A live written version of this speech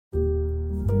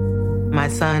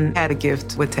son had a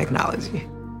gift with technology.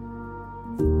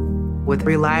 With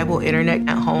reliable internet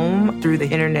at home through the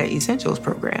Internet Essentials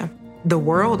program, the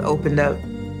world opened up.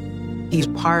 He's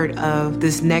part of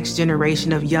this next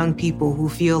generation of young people who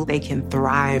feel they can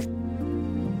thrive.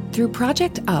 Through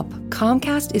Project UP,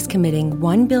 Comcast is committing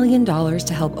 $1 billion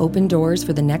to help open doors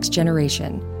for the next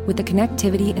generation with the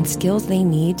connectivity and skills they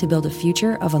need to build a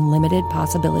future of unlimited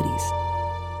possibilities.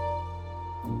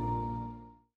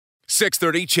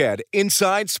 630 CHED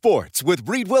Inside Sports with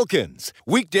Reed Wilkins.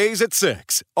 Weekdays at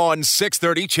 6 on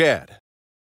 630 CHED.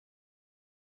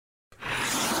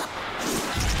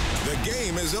 The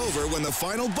game is over when the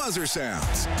final buzzer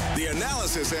sounds. The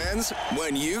analysis ends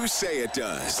when you say it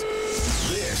does.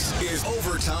 This is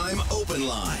Overtime Open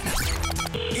Line.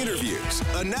 Interviews,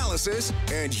 analysis,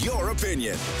 and your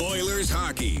opinion. Oilers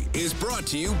hockey is brought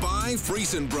to you by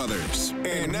Friesen Brothers.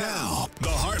 And now, the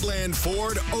Heartland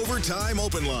Ford Overtime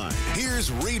Open Line.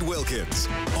 Here's Reed Wilkins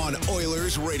on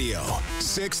Oilers Radio,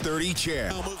 630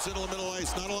 CHED. Now moves into the middle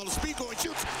ice, not a lot of speed going,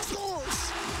 shoots,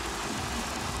 scores!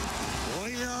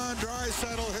 Leon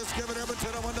Draisaitl has given Edmonton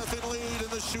a 1-0 lead in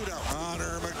the shootout.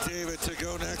 Connor McDavid to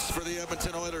go next for the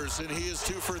Edmonton Oilers, and he is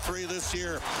 2 for 3 this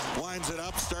year. Winds it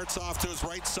up, starts off to his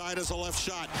right side as a left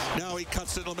shot. Now he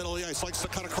cuts into the middle of the ice, likes to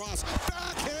cut across.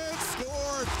 Backhand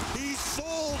scored! He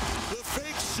sold the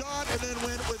fake shot and then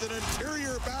went with an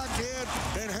interior backhand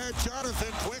and had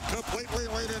Jonathan Quick completely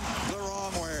laid in the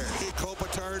wrong way.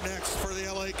 Kopitar next for the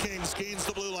LA Kings. Gains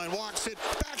the blue line, walks it,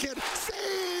 backhand,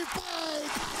 save by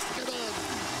Koskinen!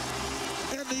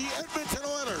 And the Edmonton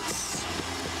Oilers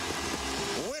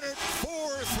win it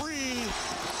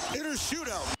 4-3 in a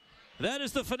shootout. That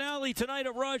is the finale tonight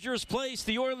at Rogers Place.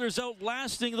 The Oilers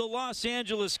outlasting the Los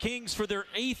Angeles Kings for their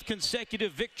 8th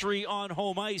consecutive victory on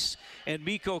home ice. And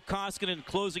Mikko Koskinen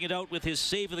closing it out with his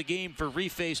save of the game for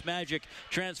Reface Magic.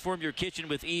 Transform your kitchen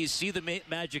with ease. See the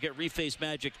magic at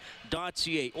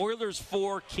refacemagic.ca. Oilers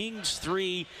 4, Kings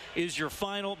 3 is your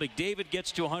final. McDavid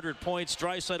gets to 100 points.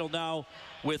 Draisaitl now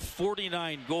with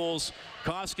 49 goals.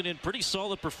 Koskinen, pretty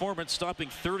solid performance, stopping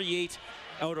 38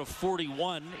 out of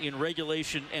 41 in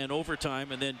regulation and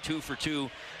overtime, and then 2 for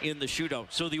 2 in the shootout.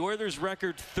 So the Oilers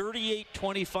record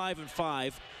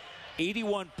 38-25-5,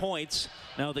 81 points.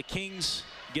 Now the Kings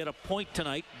get a point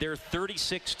tonight. They're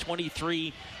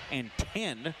 36-23-10,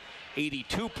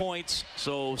 82 points.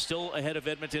 So still ahead of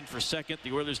Edmonton for second.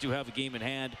 The Oilers do have a game in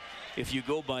hand. If you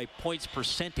go by points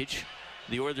percentage,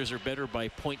 the Oilers are better by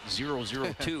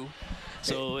 .002.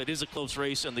 So it is a close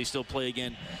race, and they still play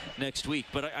again next week.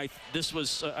 But this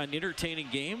was an entertaining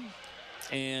game,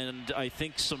 and I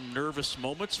think some nervous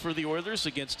moments for the Oilers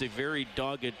against a very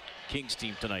dogged Kings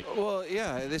team tonight. Well,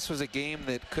 yeah, this was a game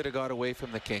that could have got away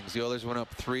from the Kings. The Oilers went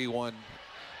up 3-1,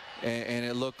 and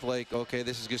it looked like, okay,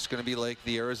 this is just going to be like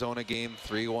the Arizona game,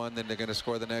 3-1, then they're going to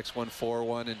score the next one,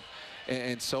 4-1,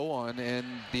 and so on. And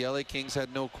the LA Kings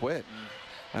had no quit.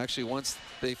 And actually, once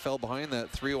they fell behind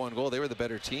that 3-1 goal, they were the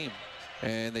better team.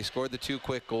 And they scored the 2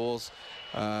 quick goals.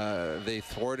 They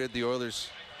thwarted the Oilers'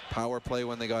 power play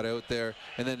when they got out there.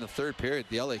 And then in the third period,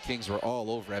 the LA Kings were all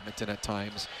over Edmonton at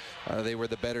times. They were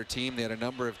the better team. They had a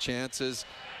number of chances.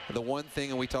 The one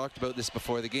thing, and we talked about this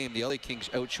before the game, the LA Kings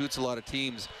outshoots a lot of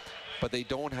teams, but they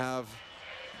don't have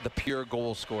the pure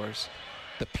goal scorers,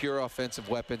 the pure offensive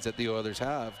weapons that the Oilers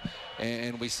have.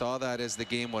 And we saw that as the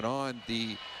game went on.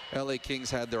 The LA Kings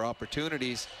had their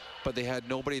opportunities, but they had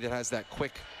nobody that has that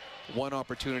quick one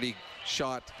opportunity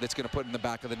shot that's going to put in the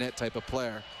back of the net type of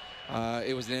player.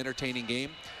 It was an entertaining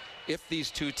game. If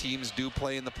these two teams do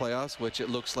play in the playoffs, which it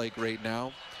looks like right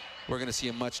now, we're going to see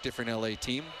a much different LA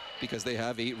team because they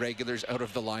have 8 regulars out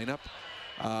of the lineup.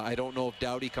 I don't know if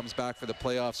Doughty comes back for the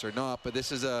playoffs or not, but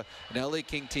this is an LA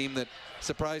King team that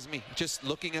surprised me. Just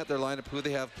looking at their lineup, who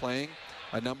they have playing,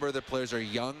 a number of their players are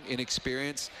young,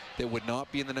 inexperienced. They would not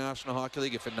be in the National Hockey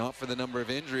League if it not for the number of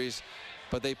injuries.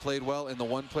 But they played well, and the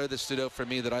one player that stood out for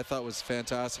me that I thought was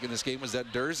fantastic in this game was that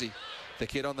Dursey, the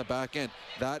kid on the back end.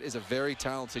 That is a very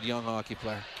talented young hockey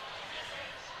player.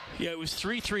 Yeah, it was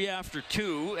 3-3 after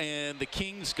 2, and the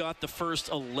Kings got the first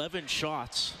 11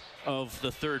 shots of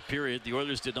the third period. The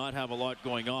Oilers did not have a lot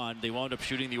going on. They wound up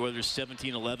shooting the Oilers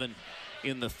 17-11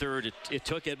 in the third. It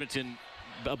took Edmonton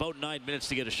about 9 minutes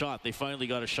to get a shot. They finally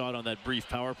got a shot on that brief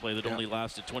power play that only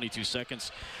lasted 22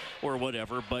 seconds or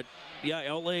whatever. But, yeah,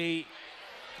 LA...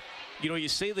 You know, you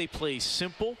say they play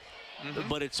simple,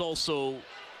 but it's also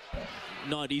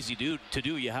not easy to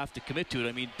do. You have to commit to it.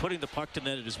 I mean, putting the puck to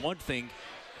net is one thing,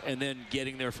 and then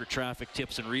getting there for traffic,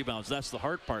 tips, and rebounds. That's the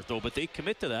hard part, though. But they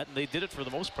commit to that, and they did it for the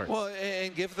most part. Well,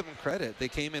 and give them credit. They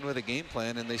came in with a game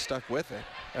plan, and they stuck with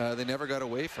it. They never got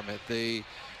away from it. They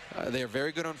are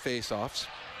very good on face-offs.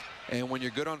 And when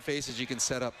you're good on faces, you can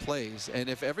set up plays. And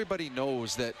if everybody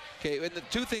knows that, okay, and the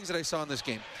two things that I saw in this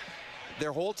game,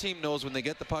 their whole team knows when they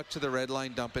get the puck to the red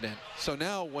line, dump it in. So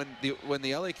now when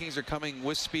the LA Kings are coming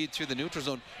with speed through the neutral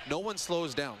zone, no one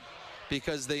slows down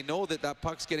because they know that that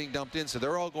puck's getting dumped in. So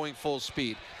they're all going full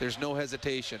speed. There's no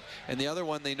hesitation. And the other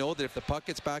one, they know that if the puck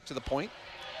gets back to the point,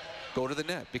 go to the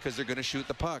net because they're going to shoot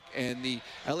the puck. And the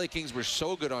LA Kings were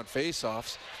so good on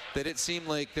faceoffs that it seemed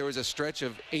like there was a stretch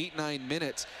of 8-9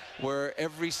 minutes where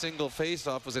every single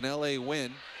faceoff was an LA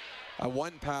win, a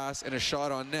one pass and a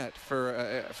shot on net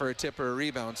for a tip or a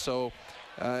rebound. So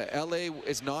LA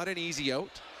is not an easy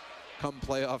out come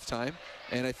playoff time,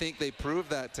 and I think they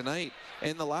proved that tonight.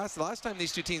 And the last time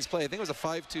these two teams played, I think it was a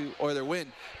 5-2 Oiler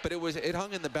win, but it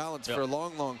hung in the balance for a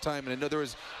long time, and I know there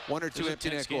was one or two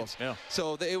empty net goals. Yeah.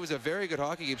 So it was a very good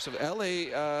hockey game. So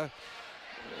LA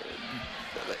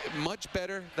much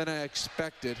better than I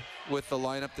expected with the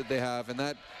lineup that they have, and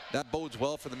that bodes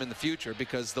well for them in the future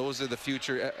because those are the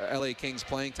future LA Kings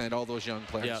playing tonight, all those young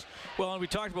players. Yeah. Well, and we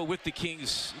talked about with the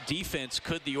Kings defense,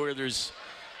 could the Oilers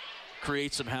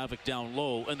create some havoc down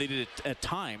low, and they did it at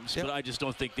times, but I just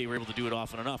don't think they were able to do it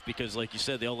often enough because, like you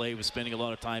said, the LA was spending a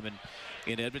lot of time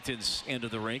in Edmonton's end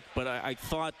of the rink. But I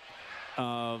thought,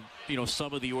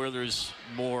 some of the Oilers'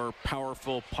 more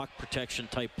powerful puck protection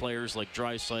type players like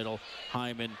Draisaitl,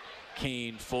 Hyman,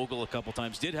 Kane, Fogle a couple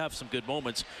times did have some good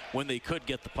moments when they could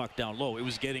get the puck down low. It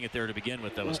was getting it there to begin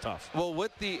with that was tough. Well,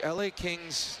 what the LA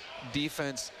Kings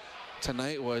defense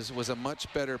tonight was a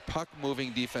much better puck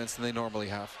moving defense than they normally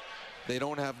have. They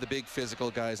don't have the big physical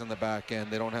guys on the back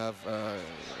end. They don't have,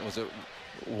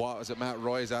 was it Matt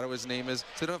Roy? Is that what his name is? So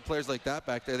they don't have players like that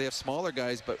back there. They have smaller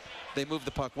guys, but they move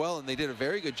the puck well, and they did a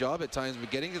very good job at times with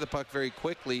getting to the puck very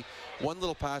quickly. One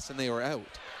little pass, and they were out.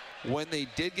 When they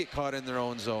did get caught in their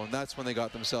own zone, that's when they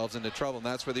got themselves into trouble, and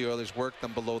that's where the Oilers worked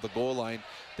them below the goal line.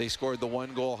 They scored the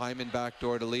one goal, Hyman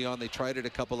backdoor to Leon. They tried it a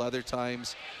couple other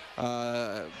times.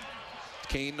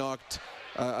 Kane knocked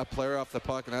a player off the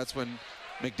puck, and that's when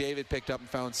McDavid picked up and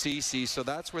found CC. So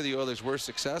that's where the Oilers were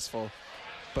successful.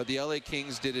 But the LA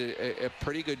Kings did a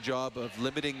pretty good job of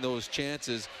limiting those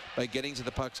chances by getting to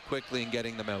the pucks quickly and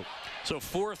getting them out. So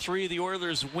 4-3, the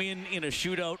Oilers win in a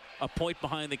shootout, a point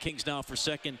behind the Kings now for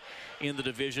second in the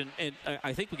division. And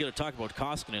I think we got to talk about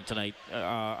Koskinen tonight.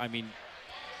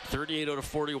 38 out of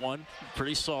 41,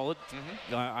 pretty solid.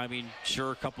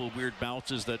 Sure, a couple of weird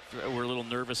bounces that were a little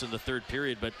nervous in the third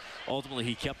period, but ultimately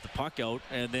he kept the puck out.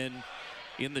 And then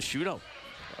in the shootout,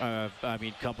 a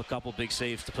couple big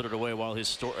saves to put it away while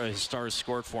his Stars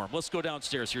scored for him. Let's go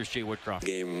downstairs. Here's Jay Woodcroft.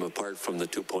 Game apart from the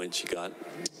 2 points you got,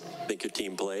 think your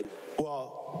team played?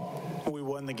 Well, we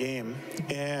won the game,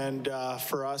 and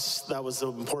for us, that was the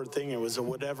important thing. It was a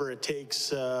whatever it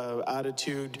takes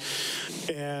attitude,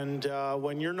 and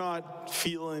when you're not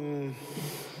feeling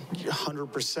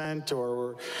 100%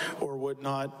 or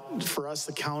whatnot, for us,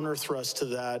 the counter thrust to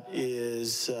that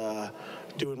is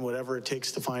doing whatever it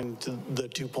takes to find the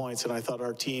 2 points. And I thought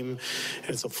our team, and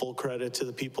it's a full credit to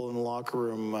the people in the locker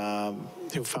room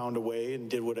who found a way and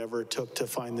did whatever it took to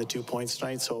find the 2 points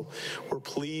tonight. So we're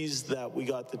pleased that we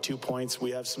got the 2 points.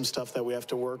 We have some stuff that we have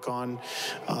to work on,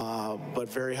 but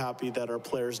very happy that our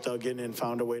players dug in and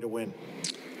found a way to win.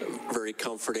 Very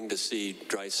comforting to see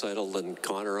Draisaitl and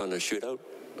Connor on a shootout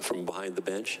from behind the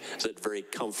bench. Is it very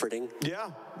comforting?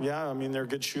 Yeah. I mean, they're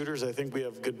good shooters. I think we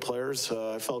have good players.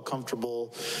 I felt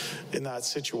comfortable in that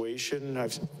situation.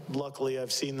 Luckily,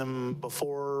 I've seen them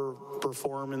before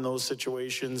perform in those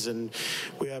situations, and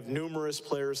we have numerous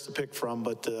players to pick from,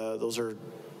 but those are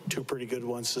two pretty good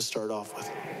ones to start off with.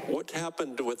 What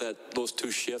happened with those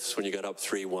two shifts when you got up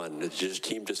 3-1? Did your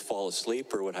team just fall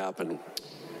asleep, or what happened?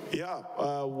 Yeah,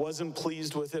 wasn't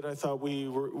pleased with it. I thought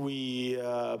we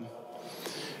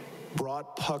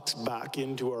brought pucks back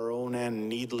into our own end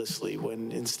needlessly when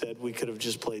instead we could have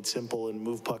just played simple and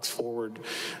moved pucks forward.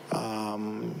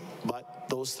 But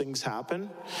those things happen.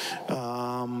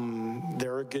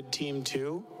 They're a good team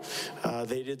too.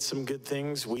 They did some good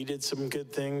things. We did some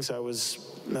good things. I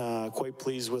was quite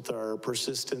pleased with our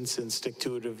persistence and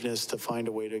stick-to-itiveness to find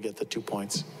a way to get the 2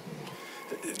 points.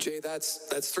 Jay, that's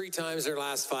 3 times in their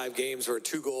last 5 games where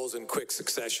 2 goals in quick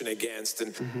succession against.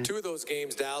 And 2 of those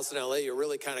games, Dallas and LA, you're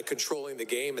really kind of controlling the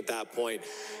game at that point.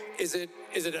 Is it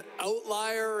an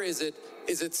outlier? Is it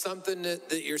Is it something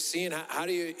that you're seeing? How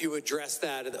do you address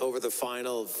that over the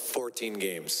final 14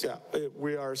 games? Yeah,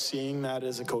 we are seeing that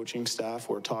as a coaching staff.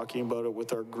 We're talking about it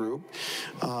with our group.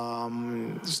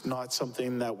 It's not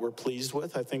something that we're pleased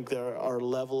with. I think our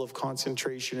level of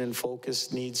concentration and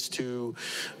focus needs to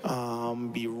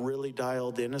be really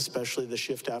dialed in, especially the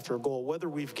shift after a goal. Whether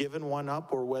we've given one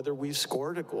up or whether we've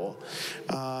scored a goal,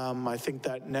 I think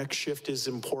that next shift is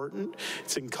important.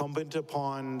 It's incumbent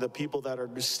upon the people that are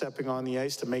stepping on the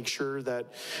ice to make sure that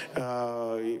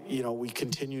we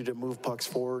continue to move pucks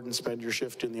forward and spend your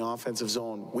shift in the offensive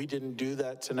zone. We didn't do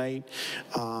that tonight.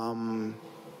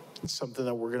 It's something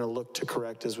that we're going to look to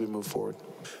correct as we move forward.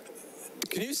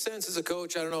 Can you sense as a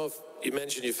coach, I don't know if you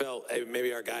mentioned you felt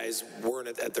maybe our guys weren't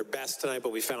at their best tonight,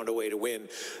 but we found a way to win.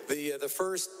 The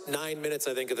first 9 minutes,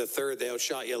 I think, of the third, they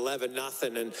outshot you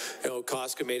 11-0, and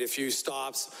Koska made a few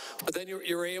stops. But then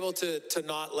you were able to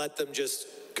not let them just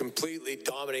completely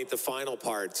dominate the final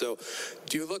part. So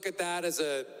do you look at that as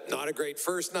not a great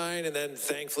first 9, and then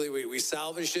thankfully we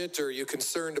salvaged it, or are you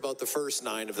concerned about the first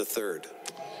 9 of the third?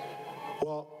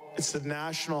 Well, it's the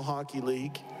National Hockey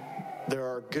League. There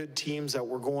are good teams that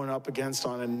we're going up against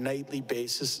on a nightly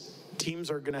basis. Teams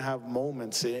are going to have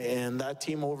moments, and that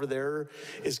team over there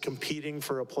is competing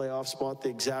for a playoff spot the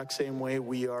exact same way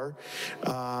we are.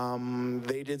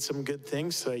 They did some good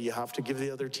things, so you have to give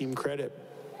the other team credit.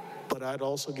 But I'd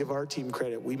also give our team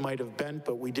credit. We might have bent,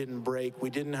 but we didn't break. We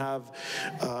didn't have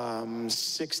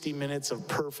 60 minutes of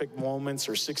perfect moments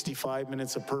or 65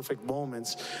 minutes of perfect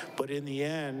moments. But in the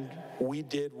end, we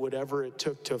did whatever it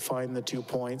took to find the 2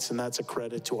 points, and that's a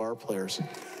credit to our players.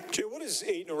 Jay, what does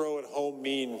 8 in a row at home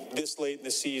mean this late in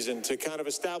the season to kind of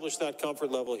establish that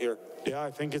comfort level here? Yeah,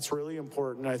 I think it's really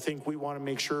important. I think we want to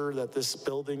make sure that this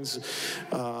building's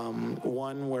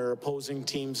one where opposing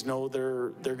teams know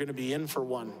they're going to be in for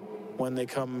one when they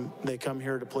come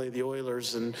here to play the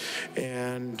Oilers, and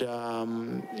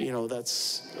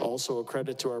that's also a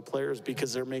credit to our players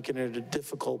because they're making it a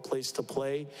difficult place to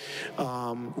play.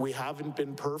 We haven't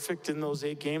been perfect in those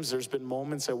 8 games. There's been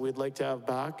moments that we'd like to have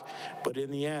back, but in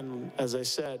the end, as I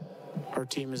said, our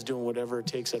team is doing whatever it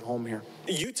takes at home here.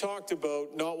 You talked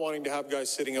about not wanting to have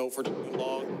guys sitting out for too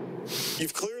long.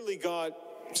 You've clearly got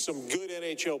some good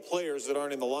NHL players that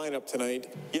aren't in the lineup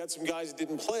tonight. You had some guys that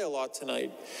didn't play a lot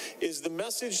tonight. Is the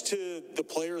message to the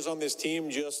players on this team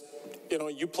just,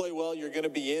 you play well, you're going to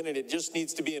be in, and it just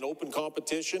needs to be an open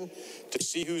competition to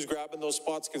see who's grabbing those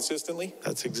spots consistently?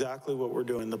 That's exactly what we're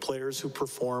doing. The players who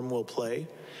perform will play.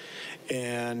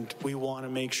 And we want to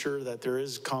make sure that there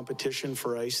is competition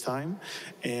for ice time.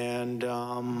 And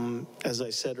as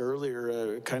I said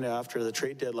earlier, kind of after the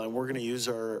trade deadline, we're going to use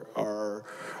our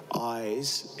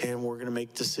eyes, and we're going to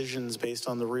make decisions based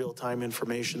on the real-time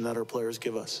information that our players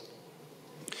give us.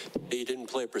 You didn't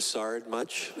play Brassard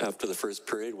much after the first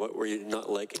period. What were you not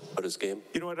liking about his game?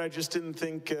 You know what? I just didn't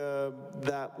think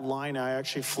that line. I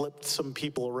actually flipped some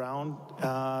people around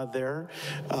there.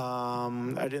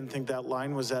 I didn't think that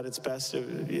line was at its best.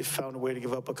 It found a way to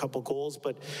give up a couple goals,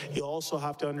 but you also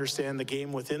have to understand the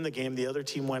game within the game. The other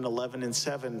team went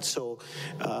 11-7. So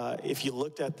if you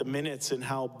looked at the minutes and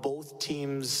how both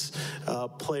teams'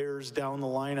 players down the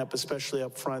lineup, especially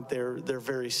up front, they're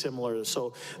very similar.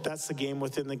 So that's the game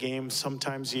within the game.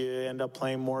 Sometimes you end up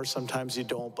playing more, sometimes you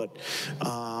don't, but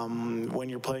when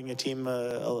you're playing a team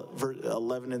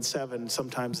 11-7,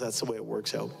 sometimes that's the way it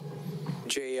works out.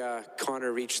 Jay,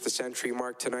 Connor reached the century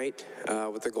mark tonight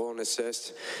with a goal and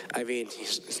assist. I mean,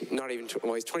 he's not even,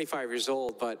 he's 25 years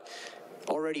old, but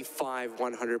already 5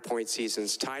 100-point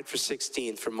seasons, tied for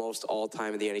 16th for most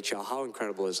all-time in the NHL. How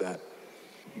incredible is that?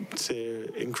 It's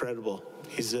incredible.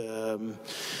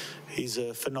 He's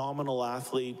a phenomenal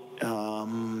athlete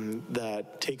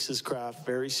that takes his craft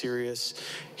very serious.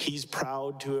 He's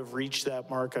proud to have reached that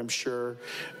mark, I'm sure.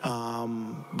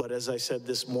 But as I said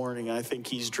this morning, I think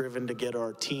he's driven to get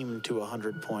our team to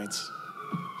 100 points.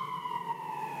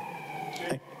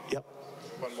 Yep.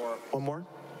 One more?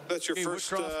 That's your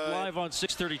first. Woodcroft live on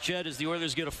 6:30. Ched, as the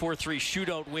Oilers get a 4-3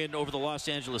 shootout win over the Los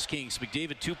Angeles Kings.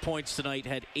 McDavid 2 points tonight,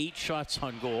 had 8 shots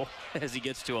on goal as he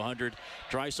gets to 100.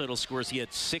 Draisaitl scores. He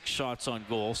had 6 shots on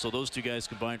goal, so those two guys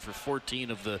combined for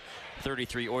 14 of the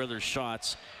 33 Oilers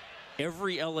shots.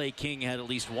 Every LA King had at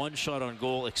least 1 shot on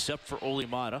goal except for Olli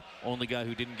Maatta. Only guy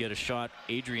who didn't get a shot,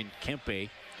 Adrian Kempe,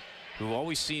 who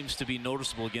always seems to be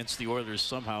noticeable against the Oilers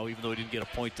somehow, even though he didn't get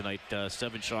a point tonight.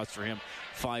 7 shots for him,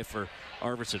 5 for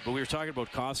Arvidsson. But we were talking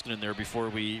about Koskinen there before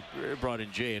we brought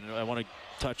in Jay, and I want to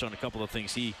touch on a couple of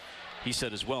things he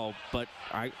said as well. But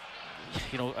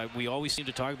we always seem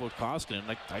to talk about Koskinen.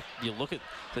 You look at,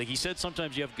 like he said,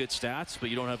 sometimes you have good stats, but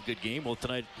you don't have a good game. Well,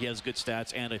 tonight he has good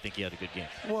stats, and I think he had a good game.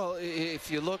 Well,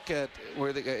 if you look at where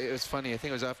it was funny, I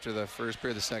think it was after the first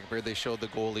period, the second period, they showed the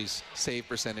goalies' save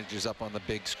percentages up on the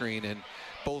big screen, and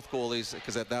both goalies,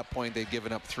 because at that point they'd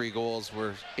given up 3 goals,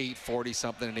 were 840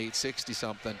 something and 860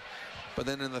 something. But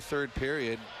then in the third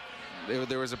period,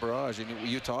 there was a barrage, and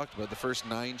you talked about the first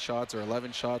 9 shots or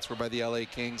 11 shots were by the LA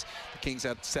Kings. The Kings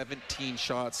had 17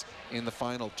 shots in the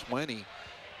final 20,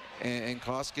 and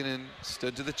Koskinen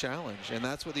stood to the challenge, and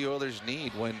that's what the Oilers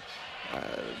need when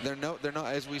they're not,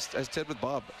 as said with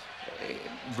Bob,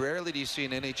 rarely do you see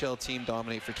an NHL team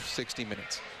dominate for 60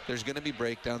 minutes. There's going to be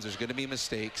breakdowns, there's going to be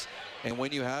mistakes, and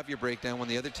when you have your breakdown, when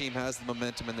the other team has the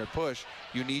momentum in their push,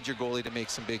 you need your goalie to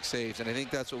make some big saves, and I think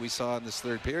that's what we saw in this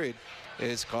third period.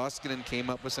 Is Koskinen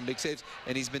came up with some big saves,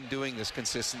 and he's been doing this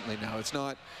consistently now. It's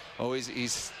not always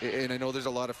and I know there's a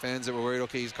lot of fans that were worried,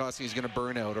 okay, he's going to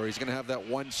burn out, or he's going to have that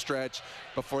one stretch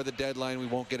before the deadline, we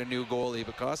won't get a new goalie.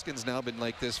 But Koskinen's now been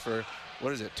like this for,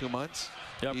 2 months?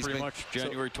 Yeah, pretty much,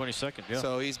 January 22nd, yeah.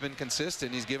 So he's been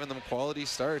consistent. He's given them quality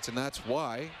starts, and that's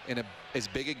why, in as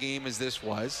big a game as this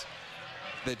was,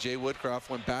 that Jay Woodcroft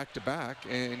went back-to-back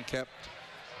and kept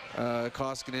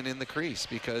Koskinen in the crease,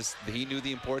 because he knew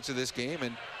the importance of this game,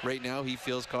 and right now he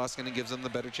feels Koskinen gives them the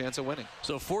better chance of winning.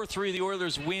 So 4-3, the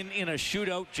Oilers win in a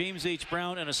shootout. James H.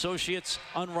 Brown and Associates,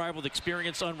 unrivaled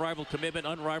experience, unrivaled commitment,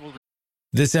 unrivaled.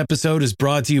 This episode is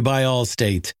brought to you by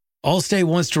Allstate. Allstate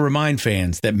wants to remind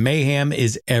fans that mayhem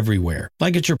is everywhere,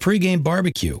 like at your pregame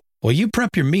barbecue. While you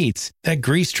prep your meats, that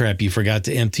grease trap you forgot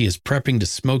to empty is prepping to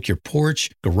smoke your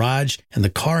porch, garage, and the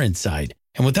car inside.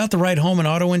 And without the right home and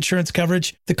auto insurance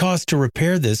coverage, the cost to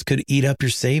repair this could eat up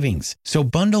your savings. So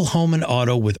bundle home and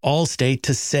auto with Allstate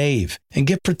to save and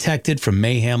get protected from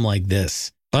mayhem like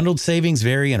this. Bundled savings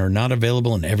vary and are not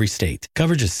available in every state.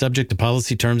 Coverage is subject to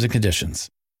policy terms and conditions.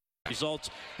 Results,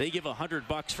 they give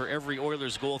 $100 for every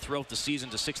Oilers goal throughout the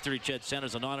season to 630 Ched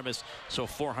Centers Anonymous, so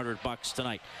 $400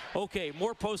 tonight. Okay,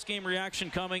 more post-game reaction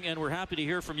coming, and we're happy to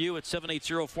hear from you at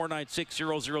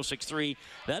 780-496-0063.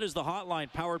 That is the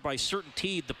hotline powered by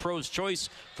CertainTeed, the pro's choice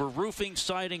for roofing,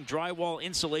 siding, drywall,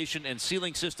 insulation, and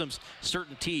ceiling systems.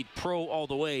 CertainTeed, pro all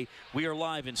the way. We are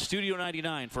live in Studio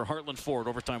 99 for Heartland Ford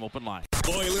Overtime Open Line.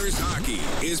 Oilers hockey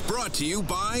is brought to you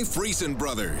by Friesen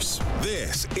Brothers.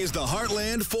 This is the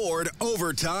Heartland Ford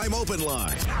Overtime Open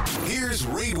Line. Here's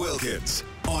Reed Wilkins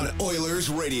on Oilers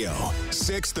Radio,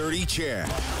 630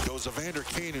 Chad. Goes Evander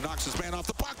Kane, who knocks his man off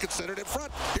the puck and set it in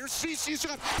front. Here's Cece's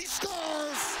shot. He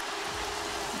scores!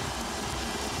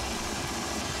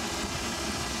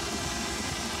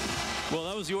 Well,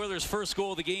 that was the Oilers' first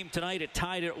goal of the game tonight. It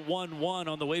tied at 1-1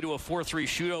 on the way to a 4-3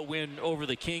 shootout win over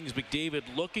the Kings. McDavid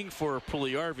looking for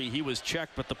Puljujarvi. He was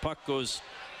checked, but the puck goes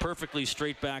perfectly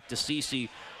straight back to Ceci,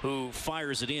 who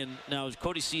fires it in. Now,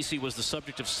 Cody Ceci was the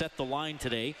subject of Set the Line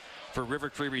today for River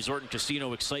Cree Resort and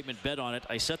Casino Excitement Bet on it.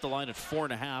 I set the line at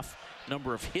 4.5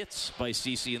 number of hits by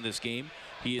Ceci in this game.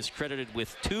 He is credited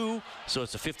with 2, so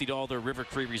it's a $50 River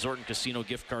Cree Resort and Casino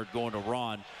gift card going to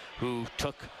Ron, who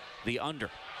took the under.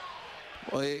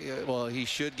 Well, he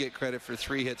should get credit for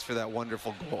 3 hits for that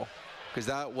wonderful goal, because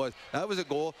that was a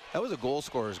goal. That was a goal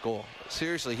scorer's goal.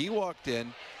 Seriously, he walked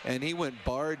in and he went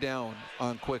bar down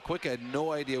on Quick. Quick had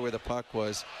no idea where the puck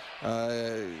was.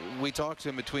 We talked to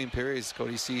him between periods,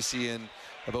 Cody Ceci, and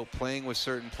about playing with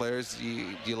certain players. Do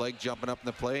you like jumping up in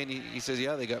the play? And he says,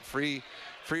 yeah, they got free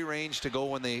range to go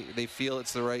when they feel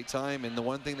it's the right time. And the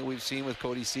one thing that we've seen with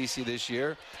Cody Ceci this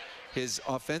year, his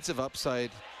offensive upside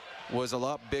was a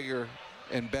lot bigger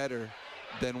and better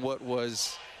than what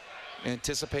was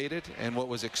anticipated and what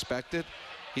was expected.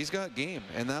 He's got game,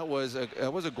 and that was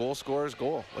a goal scorer's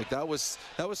goal. Like that was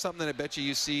something that I bet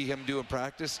you see him do in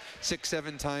practice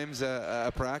 6-7 times a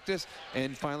practice,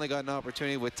 and finally got an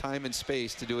opportunity with time and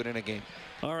space to do it in a game.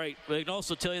 All right, I can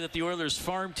also tell you that the Oilers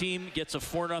farm team gets a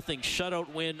 4-0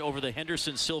 shutout win over the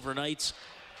Henderson Silver Knights.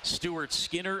 Stuart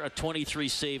Skinner, a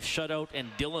 23-save shutout, and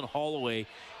Dylan Holloway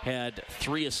had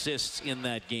 3 assists in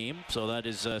that game, so that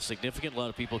is significant. A lot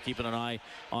of people keeping an eye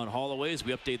on Holloway as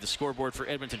we update the scoreboard for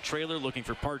Edmonton Trailer. Looking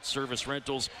for parts, service,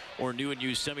 rentals, or new and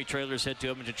used semi-trailers, head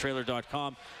to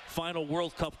edmontontrailer.com. Final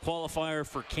World Cup qualifier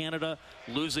for Canada,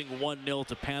 losing 1-0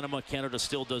 to Panama. Canada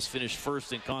still does finish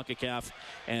first in CONCACAF,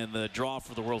 and the draw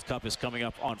for the World Cup is coming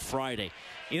up on Friday.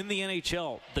 In the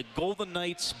NHL, the Golden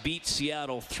Knights beat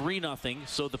Seattle 3-0.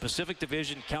 So the Pacific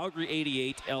Division, Calgary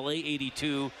 88, LA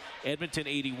 82, Edmonton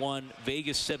 81,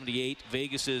 Vegas 78.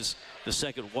 Vegas is the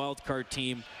second wild card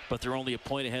team, but they're only a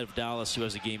point ahead of Dallas, who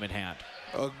has a game in hand.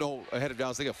 Oh, no, ahead of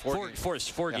Dallas. They got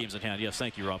four games in hand. Yes,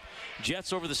 thank you, Rob.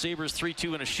 Jets over the Sabres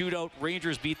 3-2 in a shootout.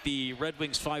 Rangers beat the Red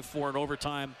Wings 5-4 in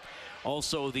overtime.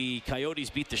 Also, the Coyotes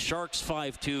beat the Sharks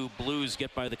 5-2. Blues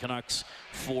get by the Canucks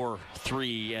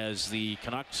 4-3 as the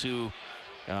Canucks, who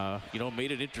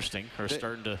made it interesting, are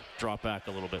starting to drop back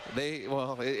a little bit.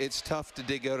 It's tough to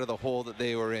dig out of the hole that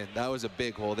they were in. That was a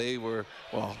big hole. They were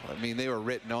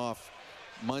written off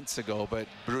months ago, but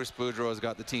Bruce Boudreau's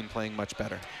got the team playing much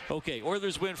better. Okay,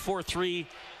 Oilers win 4-3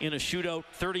 in a shootout,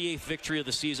 38th victory of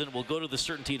the season. We'll go to the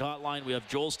Certainty Hotline. We have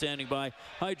Joel standing by.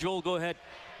 Hi, Joel, go ahead.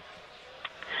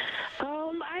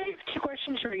 I have 2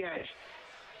 questions for you guys.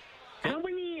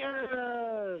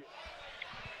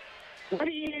 What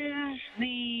is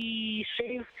the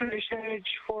save percentage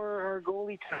for our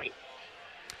goalie tonight?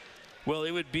 Well,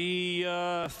 it would be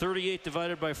 38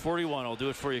 divided by 41. I'll do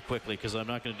it for you quickly because I'm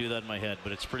not going to do that in my head,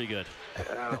 but it's pretty good.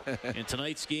 In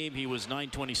tonight's game, he was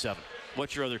 .927.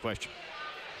 What's your other question?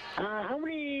 How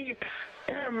many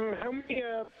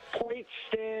points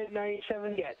did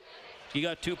 97 get? He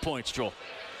got 2 points, Joel.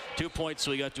 2 points,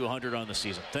 so he got to 100 on the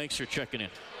season. Thanks for checking in.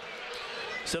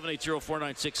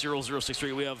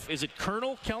 780-496-0063. We have, is it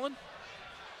Colonel Kellen?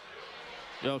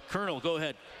 No, Colonel, go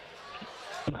ahead.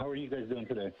 How are you guys doing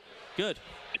today? Good.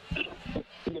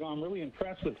 I'm really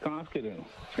impressed with Koskinen.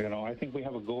 I think we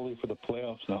have a goalie for the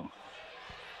playoffs now.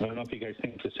 I don't know if you guys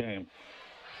think the same.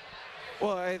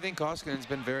 Well, I think Koskinen's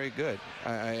been very good.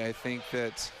 I think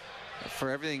that for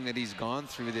everything that he's gone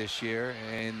through this year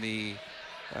and the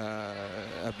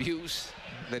abuse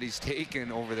that he's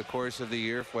taken over the course of the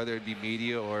year, whether it be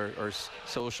media or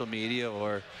social media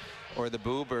or the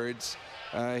Boo Birds,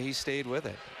 he stayed with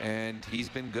it, and he's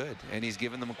been good, and he's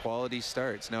given them quality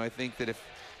starts. Now, I think that if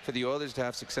for the Oilers to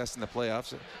have success in the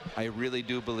playoffs, I really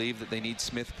do believe that they need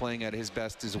Smith playing at his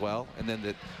best as well, and then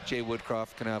that Jay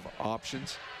Woodcroft can have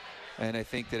options. And I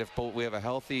think that if we have a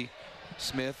healthy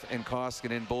Smith and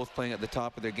Koskinen both playing at the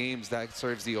top of their games, that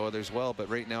serves the Oilers well. But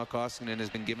right now, Koskinen has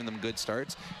been giving them good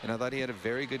starts, and I thought he had a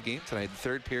very good game tonight. The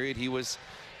third period, he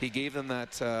gave them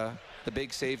that the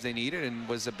big saves they needed, and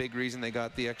was a big reason they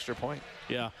got the extra point.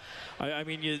 Yeah, I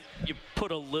mean, you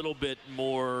put a little bit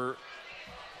more,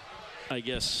 I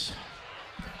guess,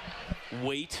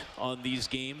 weight on these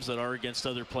games that are against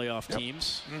other playoff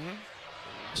teams. Mm-hmm.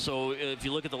 So if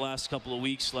you look at the last couple of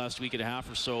weeks, last week and a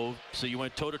half or so, you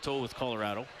went toe-to-toe with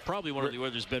Colorado. Probably one of the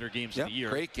Oilers' better games of the year.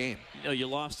 Great game. You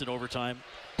lost in overtime.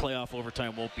 Playoff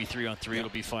overtime won't be 3-on-3. It'll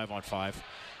be 5-on-5.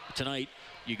 Tonight,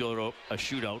 you go to a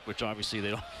shootout, which obviously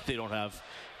they don't have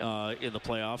in the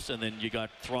playoffs, and then you got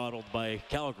throttled by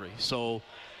Calgary. So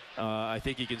I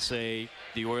think you can say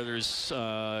the Oilers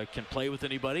can play with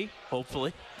anybody,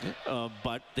 hopefully.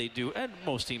 But they do, and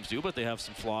most teams do, but they have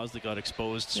some flaws that got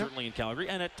exposed, certainly in Calgary,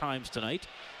 and at times tonight.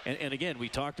 And again, we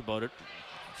talked about it.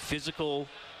 Physical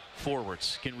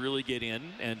forwards can really get in,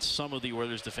 and some of the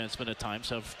Oilers defensemen at times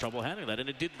have trouble handling that. And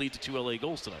it did lead to 2 LA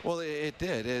goals tonight. Well, it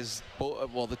did.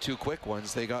 The 2 quick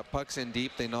ones. They got pucks in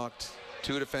deep. They knocked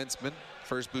 2 defensemen.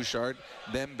 First Bouchard,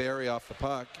 then Barry off the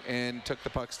puck, and took the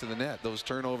pucks to the net. Those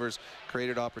turnovers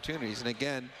created opportunities. And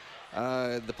again,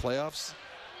 the playoffs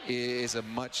is a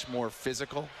much more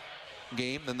physical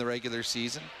game than the regular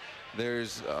season.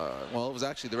 There's, it was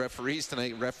actually the referees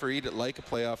tonight refereed it like a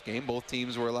playoff game. Both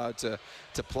teams were allowed to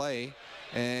play.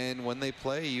 And when they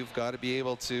play, you've got to be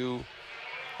able to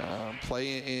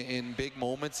play in big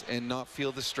moments and not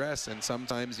feel the stress. And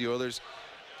sometimes the Oilers'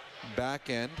 back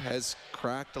end has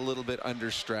cracked a little bit under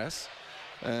stress,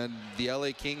 and the LA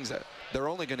Kings, they're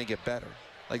only going to get better.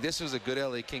 Like, this was a good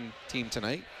LA King team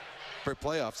tonight. For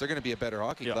playoffs, they're going to be a better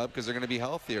hockey club because they're going to be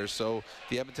healthier. So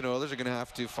the Edmonton Oilers are going to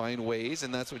have to find ways,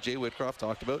 and that's what Jay Woodcroft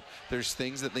talked about. There's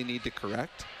things that they need to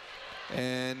correct,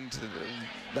 and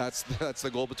that's the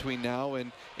goal between now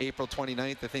and April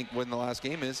 29th, I think, when the last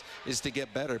game is to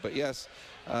get better. But yes,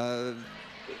 the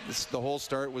whole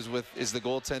start was with, is the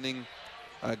goaltending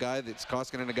a guy that's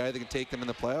Koskinen, a guy that can take them in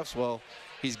the playoffs? Well,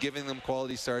 he's giving them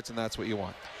quality starts, and that's what you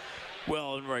want.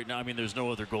 Well, right now, I mean, there's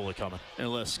no other goalie coming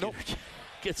unless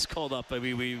gets called up. I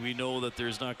mean, we know that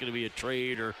there's not going to be a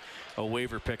trade or a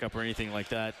waiver pickup or anything like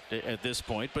that at this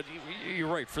point. But you're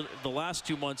right. For the last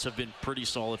 2 months have been pretty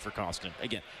solid for Koskinen.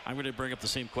 Again, I'm going to bring up the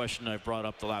same question I've brought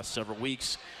up the last several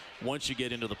weeks. Once you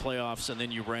get into the playoffs and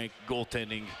then you rank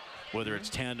goaltending, whether it's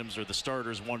tandems or the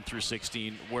starters 1 through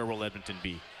 16, where will Edmonton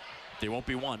be? They won't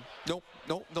be 1. No,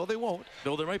 they won't.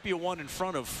 No, there might be a 1 in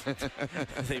front of.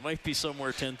 They might be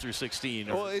somewhere 10 through 16.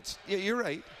 Well, you're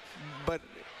right. But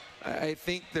I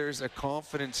think there's a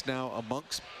confidence now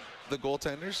amongst the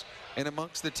goaltenders and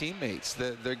amongst the teammates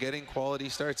that they're getting quality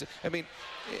starts. I mean,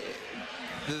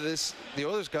 the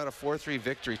Oilers got a 4-3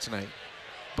 victory tonight.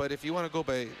 But if you want to go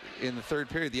by in the third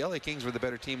period, the LA Kings were the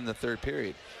better team in the third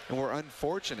period. And we're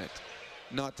unfortunate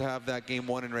not to have that game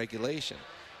won in regulation.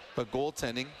 But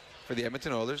goaltending for the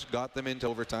Edmonton Oilers got them into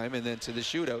overtime and then to the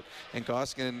shootout. And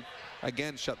Koskinen,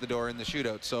 again, shut the door in the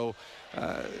shootout. So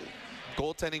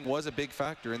goaltending was a big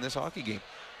factor in this hockey game.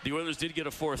 The Oilers did get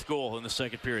a fourth goal in the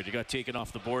second period. It got taken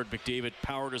off the board. McDavid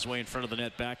powered his way in front of the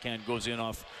net. Backhand goes in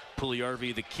off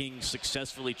Puljujarvi. The Kings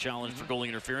successfully challenged for goalie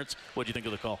interference. What do you think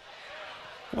of the call?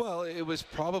 Well, it was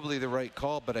probably the right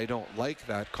call, but I don't like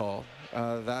that call.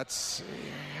 For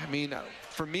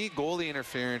me, goalie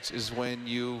interference is when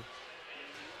you,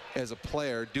 as a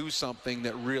player, do something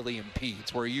that really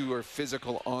impedes, where you are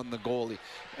physical on the goalie.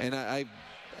 And I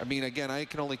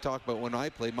can only talk about when I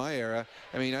played my era.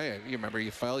 You remember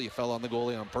you fell on the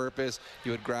goalie on purpose.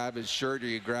 You would grab his shirt or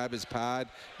you grab his pad.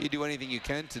 You do anything you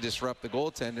can to disrupt the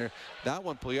goaltender. That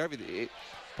one,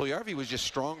 Puljujarvi was just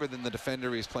stronger than the defender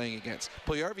he was playing against.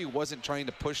 Puljujarvi wasn't trying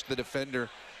to push the defender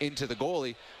into the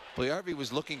goalie. Puljujarvi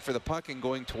was looking for the puck and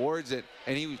going towards it,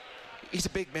 and he's a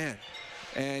big man.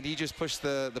 And he just pushed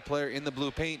the player in the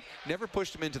blue paint. Never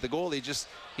pushed him into the goal.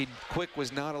 Quick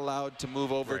was not allowed to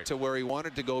move over to where he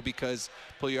wanted to go because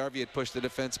Puljujarvi had pushed the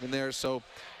defenseman there. So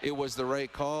it was the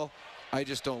right call. I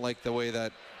just don't like the way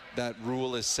that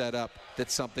rule is set up, that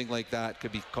something like that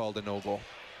could be called a no-goal.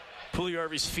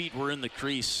 Puljujarvi's feet were in the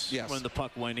crease when the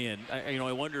puck went in.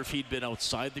 I wonder if he'd been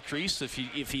outside the crease, if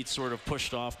he'd sort of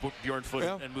pushed off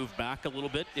Bjornfot and moved back a little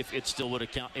bit, if it would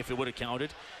have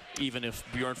counted. Even if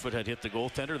Bjornfot had hit the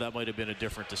goaltender, that might have been a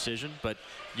different decision. But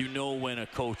when a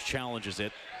coach challenges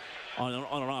it on an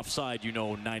offside,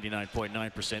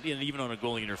 99.9%. And even on a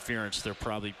goalie interference, they're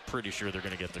probably pretty sure they're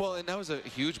going to get the goal. And that was a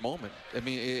huge moment.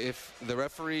 If the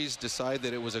referees decide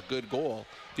that it was a good goal,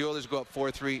 the Oilers go up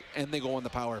 4-3 and they go on the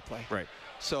power play. Right.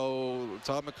 So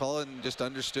Todd McCullough just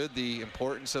understood the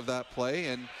importance of that play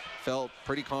and felt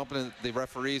pretty confident the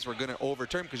referees were going to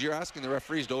overturn, because you're asking the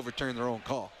referees to overturn their own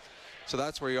call. So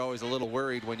that's where you're always a little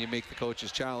worried when you make the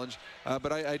coach's challenge.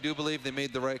 But I do believe they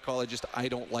made the right call. I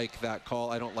don't like that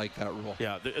call. I don't like that rule.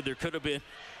 Yeah, there could have been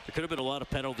a lot of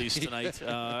penalties tonight.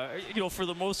 For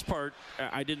the most part,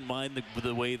 I didn't mind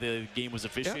the way the game was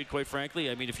officiated, quite frankly.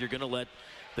 If you're going to let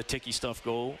the ticky stuff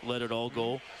go, let it all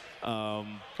go.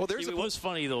 It was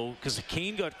funny, though, because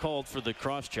Kane got called for the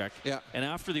cross-check. Yeah. And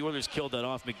after the Oilers killed that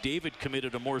off, McDavid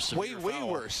committed a more severe foul. Way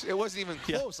worse. It wasn't even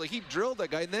close. He drilled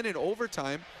that guy. And then in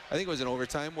overtime,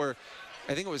 where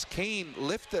I think it was Kane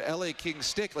lifted the LA Kings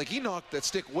stick. He knocked that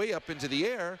stick way up into the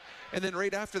air. And then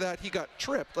right after that, he got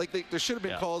tripped. There should have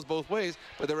been calls both ways,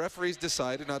 but the referees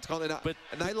decided not to call it.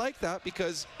 And I like that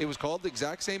because it was called the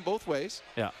exact same both ways.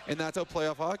 Yeah. And that's how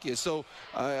playoff hockey is. So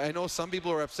I know some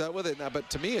people are upset with it now, but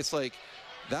to me, it's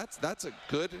that's a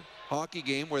good hockey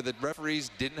game where the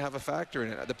referees didn't have a factor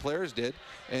in it. The players did,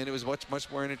 and it was much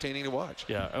more entertaining to watch.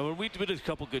 Yeah, we did a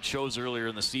couple good shows earlier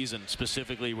in the season,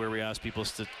 specifically where we asked people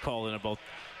to call in about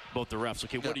the refs.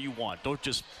 Okay, what do you want? Don't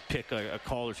just pick a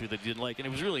call or two that you didn't like. And it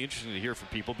was really interesting to hear from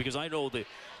people, because I know the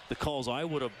calls I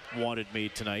would have wanted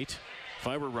made tonight, if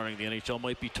I were running the NHL,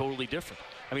 might be totally different.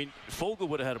 Fogle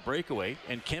would have had a breakaway,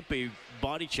 and Kempe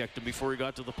body checked him before he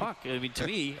got to the puck. To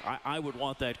me, I would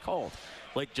want that called.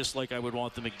 Just like I would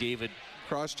want the McDavid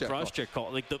cross-check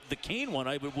call. The Kane one,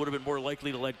 I would have been more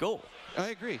likely to let go. I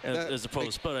agree. As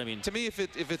opposed, but to me, if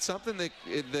it's something that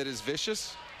is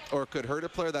vicious or could hurt a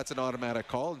player, that's an automatic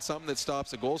call. And something that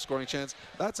stops a goal-scoring chance,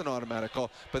 that's an automatic call.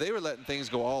 But they were letting things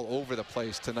go all over the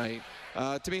place tonight,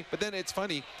 to me. But then it's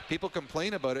funny, people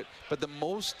complain about it, but the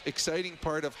most exciting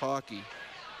part of hockey,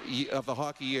 of the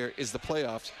hockey year, is the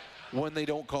playoffs, when they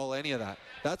don't call any of that.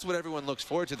 That's what everyone looks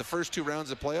forward to. The first two rounds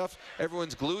of playoffs,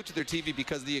 everyone's glued to their TV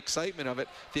because of the excitement of it.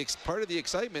 Part of the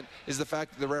excitement is the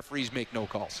fact that the referees make no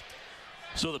calls.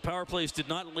 So the power plays did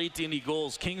not lead to any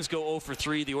goals. Kings go 0 for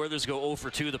 3. The Oilers go 0 for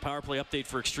 2. The power play update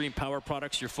for Extreme Power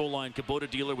Products, your full-line Kubota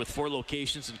dealer with 4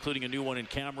 locations, including a new one in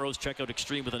Camrose. Check out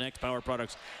Extreme with an X,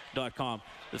 powerproducts.com.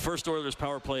 The first Oilers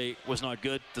power play was not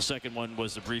good. The second one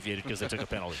was abbreviated because they took a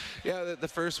penalty. Yeah, the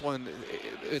first one,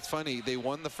 it's funny. They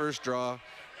won the first draw.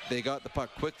 They got the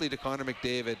puck quickly to Connor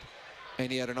McDavid,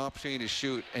 and he had an opportunity to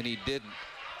shoot, and he didn't.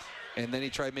 And then he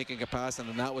tried making a pass, and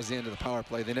then that was the end of the power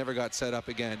play. They never got set up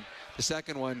again. The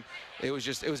second one, it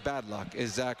was bad luck.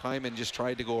 As Zach Hyman just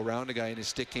tried to go around a guy, and his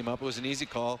stick came up. It was an easy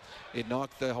call. It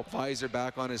knocked the visor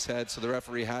back on his head, so the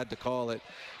referee had to call it.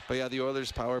 But yeah, the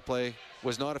Oilers' power play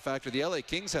was not a factor. The LA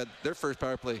Kings had their first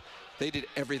power play. They did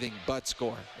everything but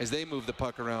score. As they moved the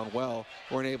puck around well,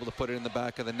 weren't able to put it in the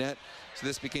back of the net. So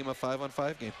this became a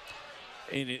 5-on-5 game.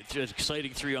 And it's an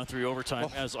exciting 3-on-3 overtime.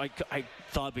 As I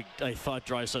thought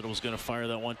Draisaitl was going to fire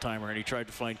that one-timer, and he tried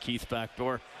to find Keith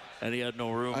backdoor. And he had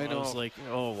no room. I know. I was like,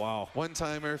 oh, wow.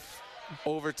 One-timer,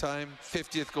 overtime,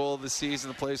 50th goal of the season.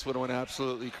 The place would have went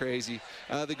absolutely crazy.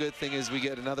 The good thing is we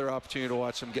get another opportunity to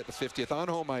watch them get the 50th on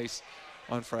home ice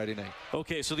on Friday night.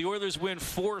 Okay, so the Oilers win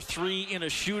 4-3 in a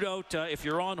shootout. If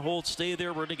you're on hold, stay there.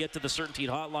 We're going to get to the Certainty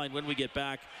Hotline when we get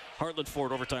back. Heartland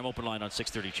Ford Overtime Open Line on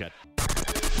 630 CHED.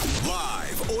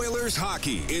 Live Oilers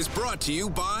hockey is brought to you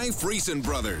by Friesen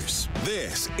Brothers.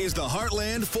 This is the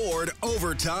Heartland Ford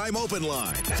Overtime Open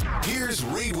Line. Here's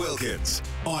Reed Wilkins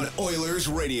on Oilers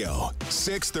Radio,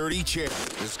 630 CHED.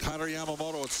 It's Kailer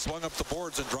Yamamoto. It's swung up the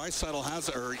boards, and Draisaitl has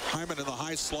Hyman in the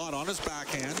high slot on his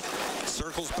backhand.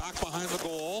 Circles back behind the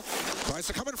goal.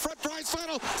 Draisaitl come in front.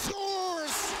 Draisaitl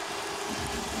scores!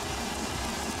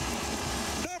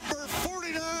 Number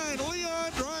 49,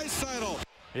 Leon Draisaitl.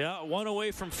 Yeah, one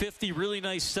away from 50. Really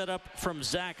nice setup from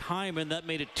Zach Hyman. That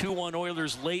made it 2-1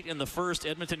 Oilers late in the first.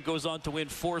 Edmonton goes on to win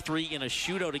 4-3 in a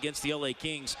shootout against the LA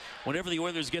Kings. Whenever the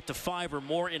Oilers get to 5 or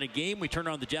more in a game, we turn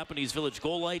on the Japanese Village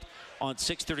Goal Light on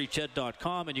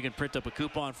 630ched.com, and you can print up a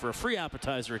coupon for a free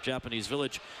appetizer at Japanese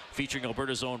Village featuring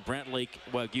Alberta's own Brant Lake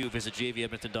Wagyu. Visit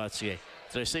jvedmonton.ca.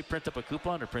 Did I say print up a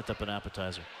coupon or print up an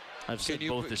appetizer? I've said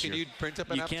both this year. Can you print up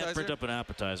an appetizer? You can't print up an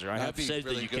appetizer. I have said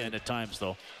that you can at times,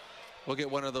 though. We'll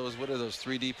get one of those, what are those,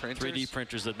 3D printers? 3D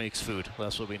printers that makes food.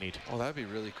 That's what we need. Oh, that'd be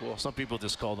really cool. Some people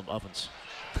just call them ovens.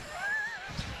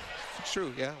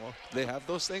 True, yeah. Well, they have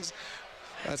those things.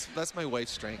 That's my wife's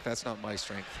strength. That's not my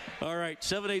strength. All right,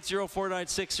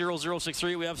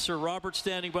 780-496-0063. We have Sir Robert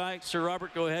standing by. Sir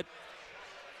Robert, go ahead.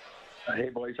 Hey,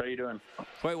 boys. How you doing?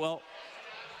 Quite well.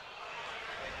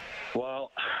 Well,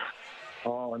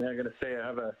 I'm going to say I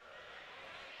have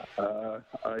I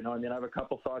have a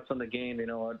couple thoughts on the game.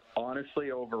 Honestly,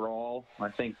 overall, I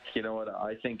think, I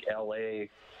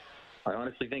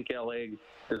honestly think LA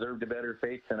deserved a better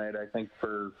fate tonight. I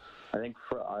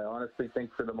honestly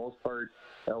think for the most part,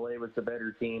 LA was the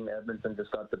better team. Edmonton just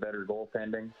got the better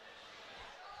goaltending.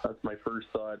 That's my first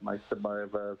thought. A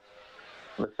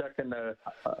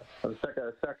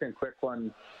second quick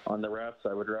one on the refs.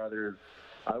 I would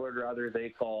rather they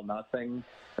call nothing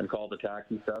and call the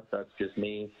tacky stuff. That's just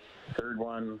me. Third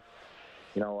one,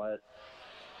 you know what?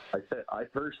 I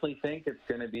personally think it's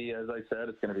going to be, as I said,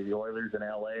 it's going to be the Oilers in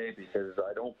LA, because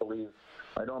I don't believe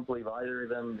either of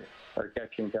them are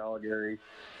catching Calgary,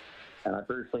 and I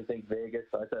personally think Vegas.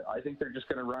 I think they're just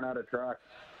going to run out of track.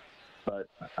 But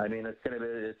I mean, it's going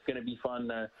to be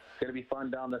fun. It's going to be fun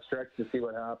down the stretch to see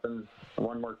what happens.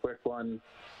 One more quick one.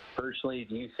 Personally,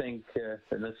 do you think,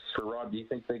 and this is for Rob, do you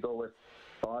think they go with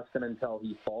Boston until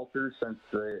he falters, since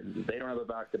they don't have a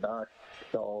back-to-back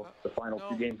until the final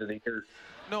 2 games of the year?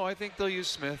 No, I think they'll use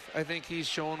Smith. I think he's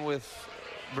shown with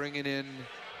bringing in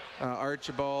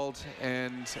Archibald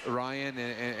and Ryan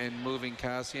and moving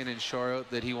Cassian and Shore out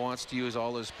that he wants to use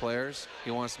all his players.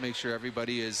 He wants to make sure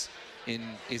everybody is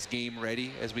game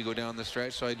ready as we go down the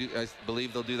stretch. So I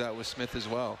believe they'll do that with Smith as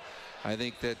well. I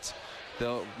think that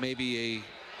they'll maybe a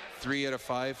 3 out of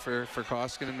 5 for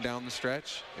Koskinen down the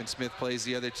stretch, and Smith plays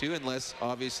the other 2, unless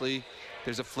obviously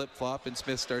there's a flip-flop and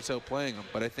Smith starts out playing them.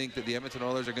 But I think that the Edmonton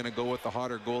Oilers are going to go with the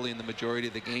hotter goalie in the majority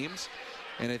of the games.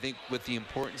 And I think with the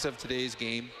importance of today's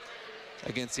game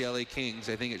against the LA Kings,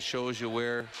 I think it shows you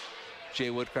where Jay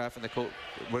Woodcroft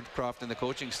and the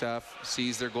coaching staff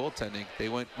sees their goaltending. They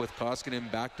went with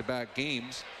Koskinen back-to-back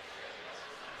games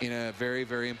in a very,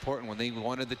 very important one. They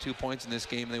wanted the 2 points in this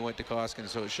game, and they went to Koskinen.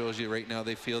 So it shows you right now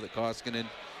they feel that Koskinen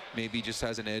maybe just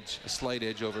has a slight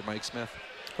edge over Mike Smith.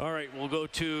 All right, we'll go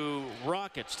to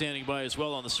Rocket standing by as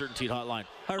well on the Certainty Hotline.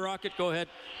 Hi, Rocket. Go ahead.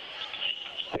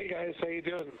 Hey, guys. How you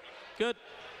doing? Good.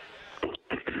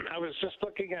 I was just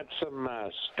looking at some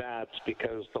stats,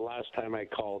 because the last time I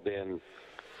called in,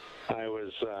 I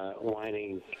was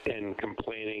whining and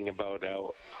complaining about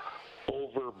how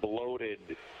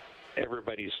over-bloated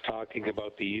everybody's talking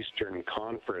about the Eastern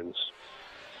Conference,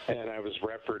 and I was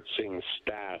referencing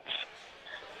stats.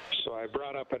 So I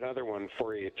brought up another one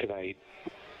for you tonight.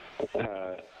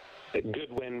 A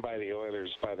good win by the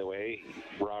Oilers, by the way.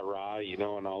 Rah-rah,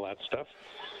 and all that stuff.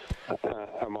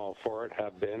 I'm all for it,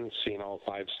 have been, seen all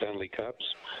 5 Stanley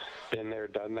Cups. Been there,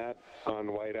 done that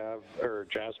on White Ave, or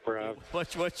Jasper Ave.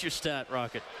 What's your stat,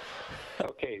 Rocket?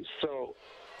 Okay, so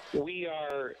we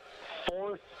are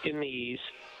 4th in the East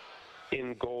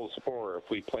in goals for if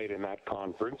we played in that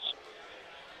conference.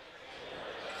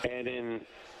 And in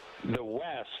the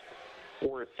West,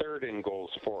 we're 3rd in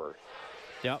goals for.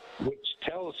 Yep. Which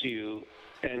tells you,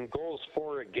 and goals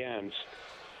for against,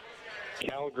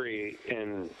 Calgary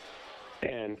and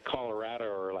Colorado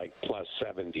are like plus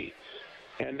 70.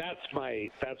 And that's my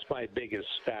biggest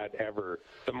stat ever,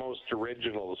 the most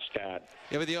original stat.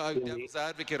 Yeah, but the devil's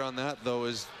advocate on that, though,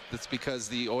 is that's because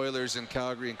the Oilers in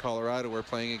Calgary and Colorado were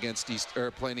playing against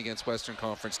Western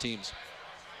Conference teams.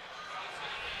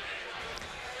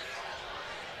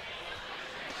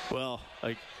 Well,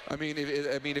 I mean,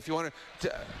 if you want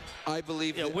to, I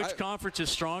believe. Yeah, which conference is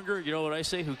stronger? You know what I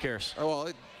say? Who cares? Oh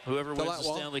well, whoever wins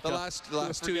the Stanley Cup. The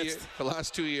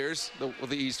last 2 years,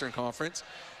 the Eastern Conference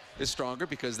is stronger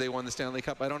because they won the Stanley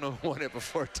Cup. I don't know who won it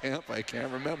before Tampa. I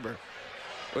can't remember.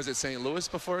 Was it St. Louis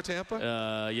before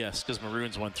Tampa? Yes, because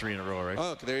Maroons won 3 in a row, right?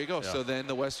 Oh, okay, there you go. Yeah. So then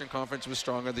the Western Conference was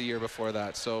stronger the year before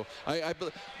that. So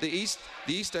the East,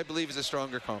 I believe, is a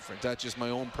stronger conference. That's just my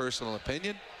own personal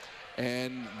opinion.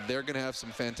 And they're going to have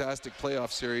some fantastic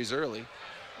playoff series early.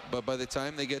 But by the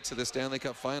time they get to the Stanley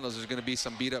Cup Finals, there's going to be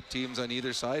some beat-up teams on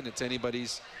either side, and it's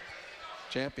anybody's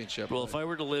championship. Well, if I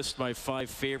were to list my 5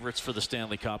 favorites for the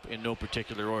Stanley Cup in no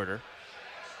particular order,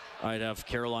 I'd have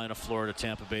Carolina, Florida,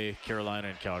 Tampa Bay, Carolina,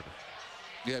 and Calgary.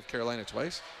 You have Carolina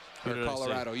twice? What Or did I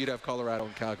Colorado. say? You'd have Colorado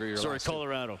and Calgary. Sorry,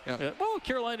 Colorado. Yeah. Well,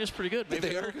 Carolina is pretty good.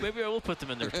 Maybe I will put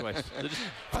them in there twice.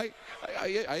 But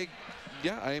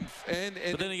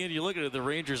then again, you look at it, the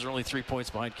Rangers are only 3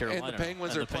 points behind Carolina. And the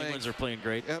Penguins are playing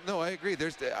great. Yeah, no, I agree.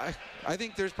 I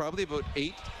think there's probably about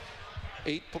eight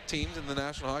teams in the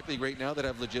National Hockey League right now that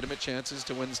have legitimate chances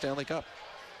to win the Stanley Cup.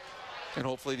 And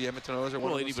hopefully the Edmonton Oilers are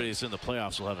one of those. Anybody that's in the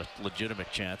playoffs will have a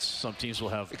legitimate chance. Some teams will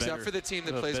have Except for the team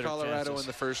that plays Colorado in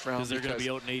the first round. Because they're going to be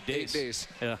out in 8 days. 8 days.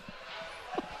 Yeah.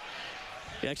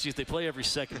 Actually, if they play every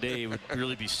second day, it would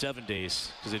really be 7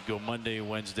 days. Because they'd go Monday,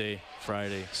 Wednesday,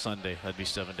 Friday, Sunday. That'd be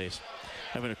 7 days.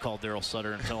 I'm going to call Daryl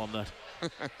Sutter and tell him that.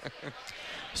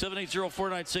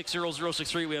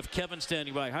 780-496-0063. We have Kevin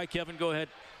standing by. Hi, Kevin. Go ahead.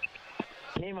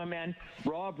 Hey, my man.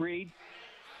 Rob Reed.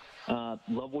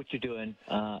 Love what you're doing.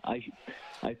 I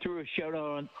threw a shout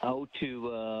out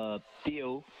to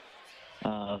Theo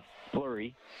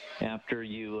Fleury after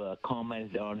you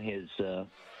commented on his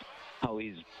how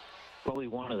he's probably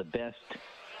one of the best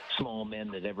small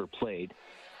men that ever played.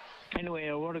 Anyway,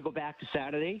 I want to go back to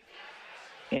Saturday,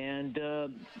 and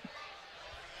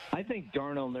I think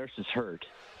Darnell Nurse is hurt.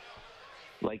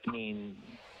 He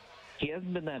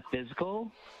hasn't been that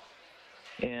physical,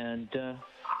 and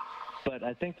but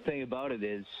I think the thing about it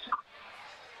is,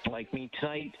 tonight,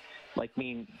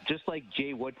 just like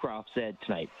Jay Woodcroft said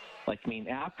tonight,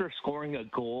 after scoring a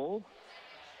goal,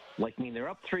 they're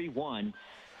up 3-1,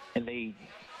 and they,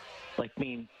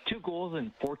 2 goals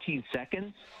in 14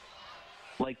 seconds.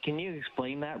 Can you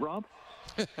explain that, Rob?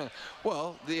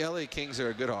 Well, the LA Kings are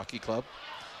a good hockey club.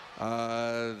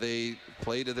 They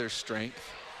play to their strength,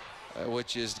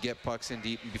 which is to get pucks in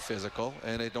deep and be physical.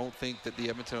 And I don't think that the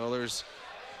Edmonton Oilers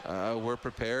were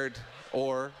prepared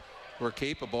or were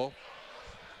capable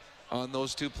on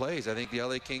those 2 plays. I think the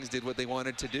LA Kings did what they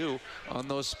wanted to do on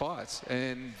those spots,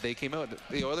 and they came out.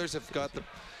 The Oilers have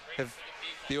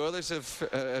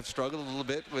struggled a little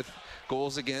bit with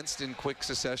goals against in quick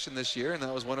succession this year, and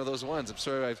that was one of those ones. I'm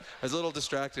sorry, I was a little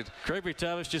distracted. Craig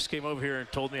McTavish just came over here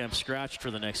and told me I'm scratched for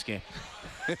the next game.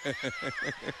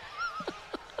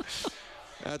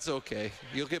 That's okay.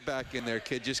 You'll get back in there,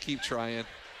 kid. Just keep trying.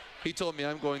 He told me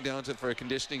I'm going down for a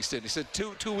conditioning stint. He said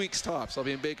two weeks tops. I'll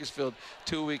be in Bakersfield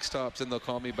 2 weeks tops, and they'll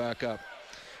call me back up.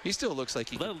 He still looks like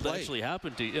he can play. That'll actually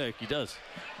happen to you. Yeah, he does.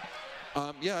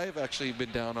 Yeah, I've actually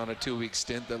been down on a 2-week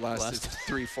stint that lasted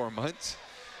 3-4 months.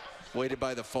 Waited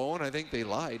by the phone. I think they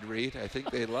lied, Reed. I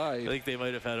think they lied. I think they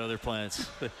might have had other plans.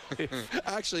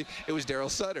 Actually, it was Daryl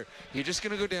Sutter. You're just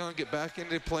going to go down, get back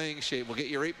into playing shape. We'll get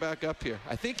you right back up here.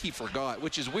 I think he forgot,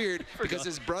 which is weird because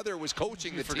his brother was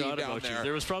coaching the team down there.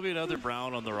 There was probably another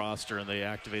Brown on the roster, and they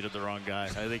activated the wrong guy.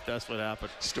 I think that's what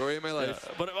happened. Story of my life.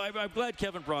 But I'm glad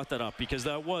Kevin brought that up because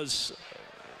that was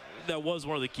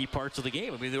one of the key parts of the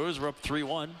game. I mean, the Oilers were up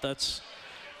 3-1. That's,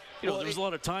 there was a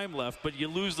lot of time left, but you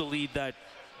lose the lead that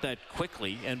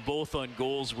quickly, and both on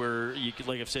goals where you,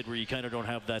 like I've said, where you kind of don't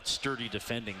have that sturdy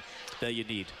defending that you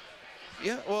need.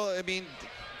 Yeah, well, I mean,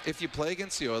 if you play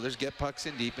against the Oilers, get pucks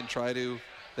in deep and try to.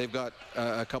 They've got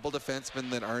a couple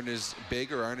defensemen that aren't as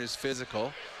big or aren't as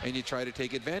physical, and you try to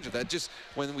take advantage of that. Just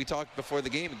when we talked before the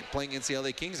game, playing against the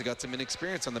LA Kings, they got some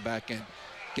inexperience on the back end.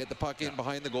 Get the puck in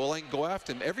behind the goal line, go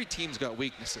after him. Every team's got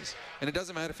weaknesses. And it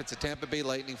doesn't matter if it's a Tampa Bay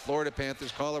Lightning, Florida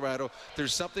Panthers, Colorado.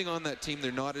 There's something on that team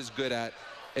they're not as good at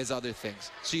as other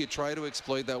things. So you try to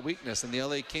exploit that weakness. And the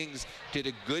LA Kings did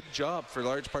a good job for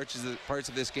large parts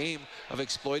of this game of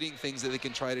exploiting things that they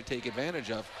can try to take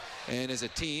advantage of. And as a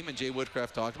team, and Jay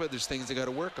Woodcraft talked about, there's things they got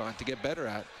to work on to get better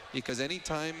at. Because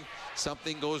anytime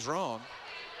something goes wrong,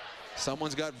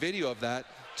 someone's got video of that,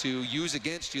 to use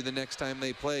against you the next time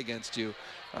they play against you.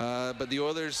 But the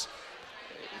Oilers,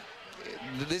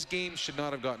 this game should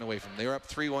not have gotten away from them. They were up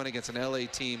 3-1 against an LA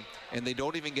team, and they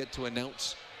don't even get to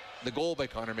announce the goal by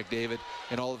Connor McDavid,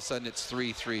 and all of a sudden it's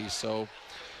 3-3. So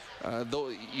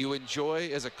though you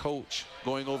enjoy as a coach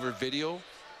going over video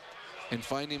and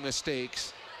finding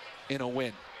mistakes in a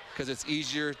win, because it's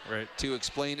easier to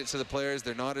explain it to the players.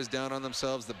 They're not as down on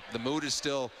themselves. The mood is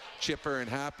still chipper and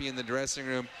happy in the dressing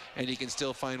room, and you can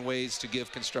still find ways to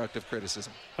give constructive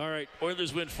criticism. All right,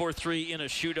 Oilers win 4-3 in a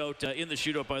shootout. In the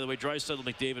shootout, by the way, Draisaitl,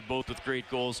 McDavid both with great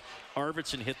goals.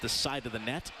 Arvidsson hit the side of the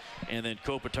net, and then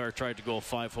Kopitar tried to go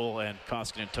 5-hole, and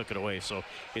Koskinen took it away. So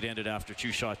it ended after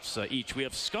 2 shots each. We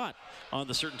have Scott on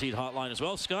the Certainty hotline as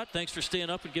well. Scott, thanks for staying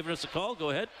up and giving us a call.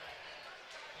 Go ahead.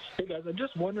 Hey guys, I'm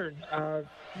just wondering,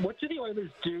 what do the Oilers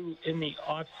do in the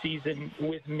off-season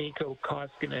with Mikko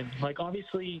Koskinen? Like,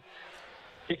 obviously,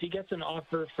 if he gets an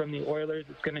offer from the Oilers,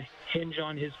 it's going to hinge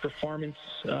on his performance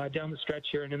down the stretch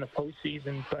here and in the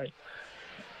postseason. But,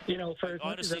 you know, for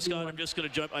honestly, Scott, I'm just going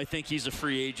to jump. I think he's a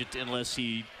free agent unless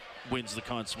he wins the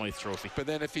Conn Smythe Trophy. But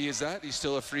then if he is that, he's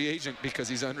still a free agent because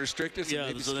he's unrestricted. So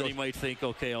yeah, so then he might think,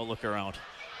 okay, I'll look around.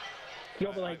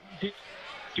 No, but like,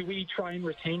 do we try and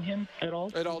retain him at all?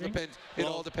 It all depends. It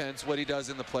all depends what he does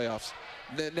in the playoffs.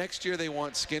 The next year they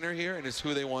want Skinner here, and it's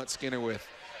who they want Skinner with.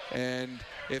 And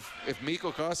if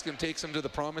Mikko Koskinen takes him to the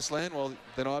promised land, well,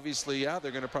 then obviously, yeah,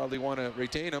 they're going to probably want to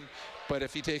retain him. But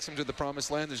if he takes him to the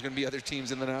promised land, there's going to be other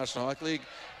teams in the National Hockey League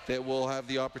that will have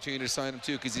the opportunity to sign him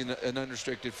too, because he's an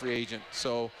unrestricted free agent.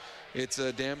 So it's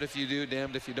damned if you do,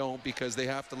 damned if you don't, because they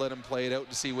have to let him play it out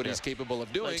to see what he's capable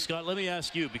of doing. Scott, let me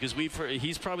ask you, because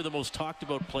he's probably the most talked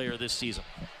about player this season.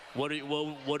 What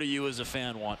do you as a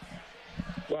fan want?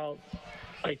 Well,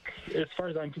 like, as far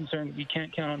as I'm concerned, we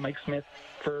can't count on Mike Smith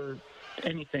for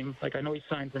anything. Like, I know he's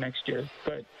signed for next year,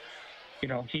 but you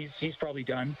know, he's probably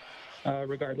done,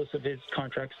 regardless of his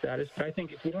contract status. But I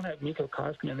think if we don't have Mikko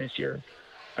Koskinen this year,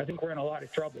 I think we're in a lot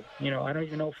of trouble. You know, I don't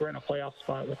even know if we're in a playoff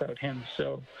spot without him.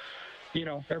 So, you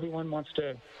know, everyone wants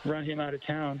to run him out of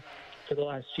town for the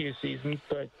last few seasons,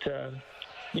 but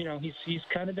you know, he's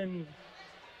kind of been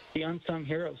the unsung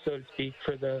hero, so to speak,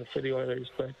 for the Oilers.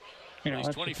 But you know, he's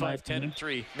 25, 10, and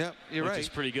 3. Yep, you're right. Which is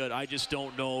pretty good. I just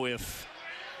don't know if,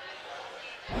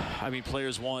 I mean,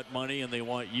 players want money and they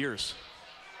want years.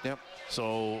 Yep.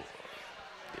 So,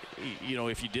 you know,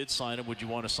 if you did sign him, would you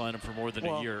want to sign him for more than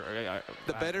a year?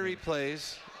 The better he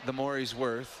plays, the more he's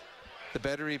worth. The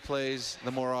better he plays,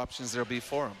 the more options there'll be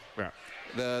for him. Yeah.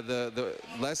 The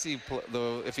less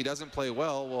if he doesn't play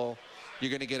well, you're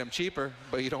going to get him cheaper,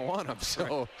 but you don't want him.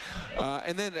 So,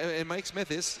 and Mike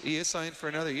Smith is signed for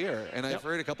another year, and I've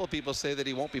heard a couple of people say that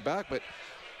he won't be back, but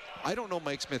I don't know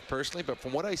Mike Smith personally, but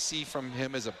from what I see from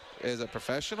him as a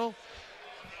professional,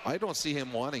 I don't see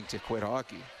him wanting to quit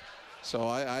hockey. So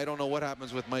I don't know what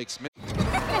happens with Mike Smith.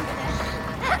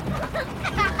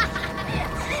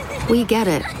 We get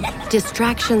it.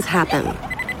 Distractions happen.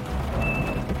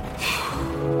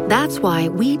 That's why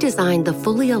we designed the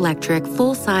fully electric,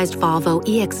 full-sized Volvo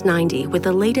EX90 with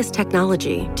the latest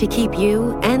technology to keep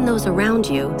you and those around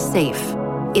you safe.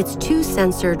 Its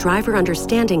 2-sensor driver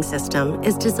understanding system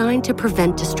is designed to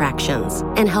prevent distractions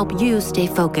and help you stay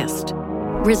focused.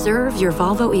 Reserve your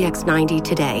Volvo EX90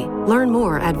 today. Learn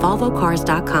more at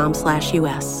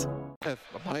volvocars.com/US.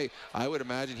 I would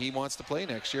imagine he wants to play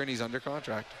next year, and he's under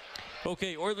contract.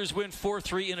 Okay, Oilers win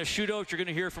 4-3 in a shootout. You're going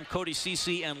to hear from Cody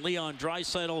Ceci and Leon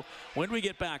Draisaitl when we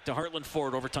get back to Heartland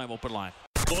Ford Overtime Open Line.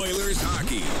 Oilers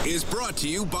Hockey is brought to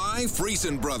you by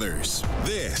Friesen Brothers.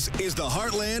 This is the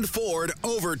Heartland Ford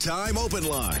Overtime Open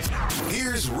Line.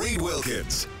 Here's Reed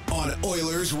Wilkins on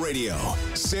Oilers Radio,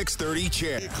 630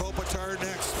 CHED. Kopitar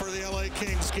next for the LA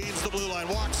Kings. Gains the blue line,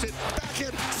 walks it back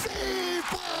in. Save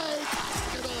by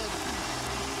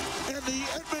Koskinen. And the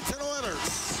Edmonton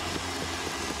Oilers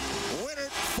win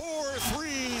it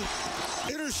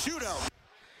 4-3 in a shootout.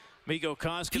 Mikko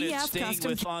Koskinen staying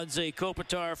with Anze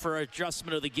Kopitar for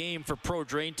adjustment of the game for Pro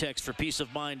Drain Text for peace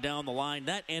of mind down the line.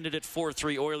 That ended at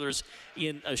 4-3 Oilers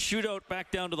in a shootout.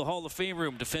 Back down to the Hall of Fame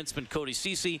room, defenseman Cody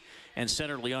Ceci and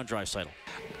center Leon Draisaitl.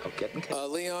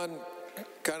 Leon,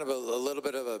 kind of a little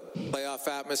bit of a playoff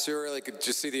atmosphere. Really could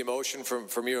just see the emotion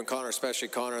from you and Connor, especially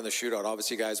Connor in the shootout.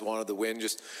 Obviously, you guys wanted the win.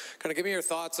 Just kind of give me your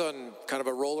thoughts on kind of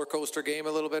a roller coaster game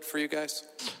a little bit for you guys.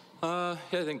 Yeah,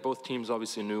 I think both teams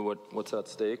obviously knew what's at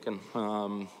stake, and you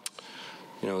know,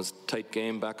 it was a tight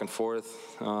game back and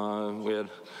forth. We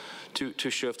had two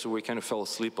shifts where we kind of fell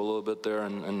asleep a little bit there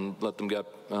and let them get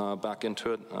back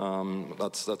into it.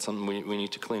 That's something we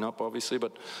need to clean up, obviously.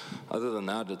 But other than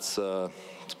that, it's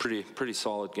pretty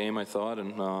solid game, I thought,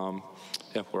 and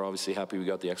yeah, we're obviously happy we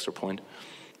got the extra point.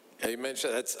 Yeah, you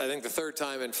mentioned that's, I think, the third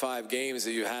time in 5 games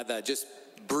that you had that just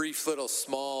brief little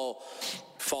small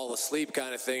fall asleep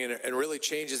kind of thing, and really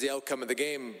changes the outcome of the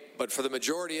game. But for the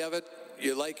majority of it,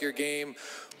 you like your game.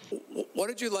 What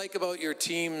did you like about your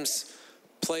team's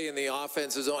play in the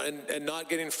offensive zone and not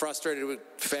getting frustrated with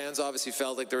fans? Obviously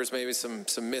felt like there was maybe some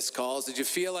missed calls. Did you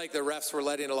feel like the refs were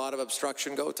letting a lot of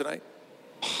obstruction go tonight?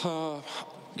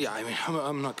 Yeah, I mean,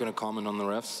 I'm not going to comment on the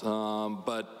refs,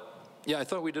 but yeah, I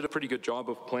thought we did a pretty good job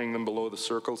of playing them below the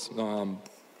circles.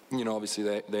 You know,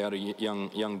 obviously they had a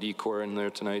young D-core in there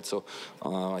tonight, so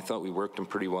I thought we worked them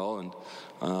pretty well, and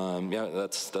yeah,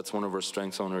 that's one of our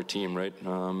strengths on our team, right?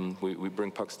 We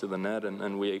bring pucks to the net,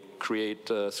 and we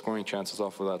create scoring chances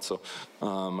off of that, so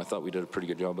I thought we did a pretty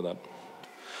good job of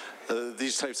that.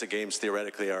 These types of games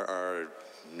theoretically are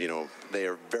you know, they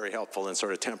are very helpful in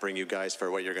sort of tempering you guys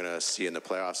for what you're going to see in the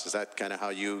playoffs. Is that kind of how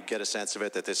you get a sense of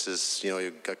it, that this is, you know,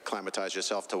 you acclimatize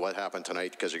yourself to what happened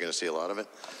tonight because you're going to see a lot of it?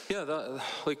 Yeah,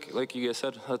 like you guys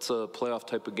said, that's a playoff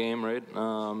type of game, right?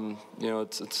 You know,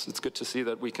 it's good to see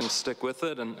that we can stick with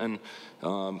it and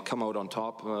come out on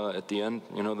top at the end.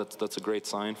 You know, that's a great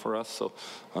sign for us. So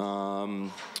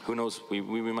who knows? We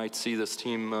might see this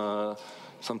team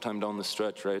sometime down the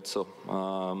stretch, right?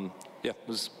 So. Yeah, it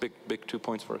was big 2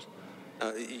 points for us.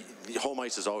 Home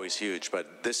ice is always huge,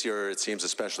 but this year it seems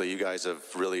especially you guys have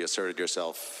really asserted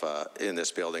yourself in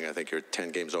this building. I think you're 10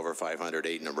 games over 500,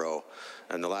 8 in a row.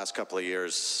 And the last couple of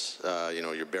years, you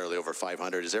know, you're barely over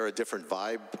 500. Is there a different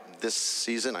vibe this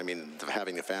season? I mean,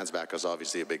 having the fans back is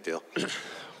obviously a big deal.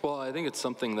 Well, I think it's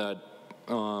something that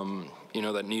you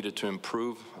know, that needed to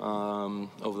improve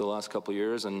over the last couple of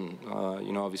years, and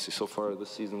you know, obviously so far this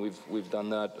season we've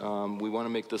done that. We want to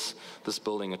make this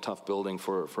building a tough building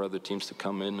for other teams to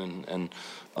come in, and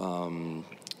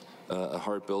a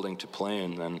hard building to play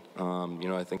in, and you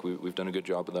know, I think we've done a good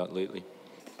job of that lately.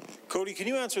 Cody, can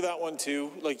you answer that one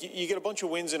too? Like, you get a bunch of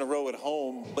wins in a row at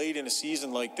home late in a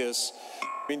season like this. I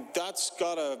mean, that's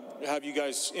got to have you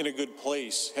guys in a good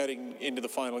place heading into the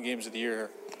final games of the year.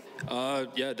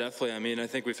 Yeah, definitely. I mean, I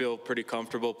think we feel pretty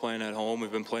comfortable playing at home.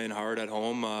 We've been playing hard at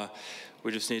home.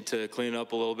 We just need to clean it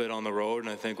up a little bit on the road,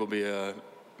 and I think we'll be a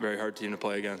very hard team to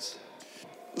play against.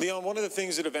 Leon, one of the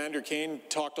things that Evander Kane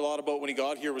talked a lot about when he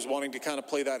got here was wanting to kind of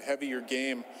play that heavier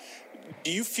game.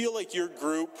 Do you feel like your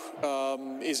group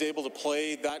is able to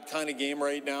play that kind of game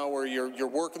right now, where you're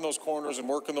working those corners and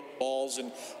working the balls,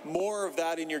 and more of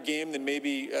that in your game than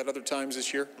maybe at other times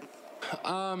this year?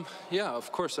 Yeah,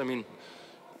 of course. I mean,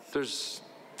 there's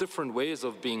different ways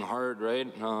of being hard, right?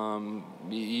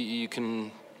 You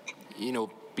can, you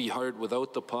know, be hard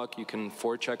without the puck. You can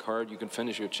forecheck hard. You can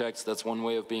finish your checks. That's one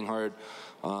way of being hard.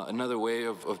 Another way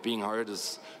of being hard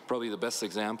is probably the best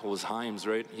example is Himes,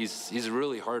 right? He's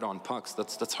really hard on pucks.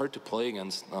 That's hard to play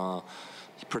against.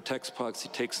 He protects pucks. He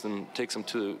takes them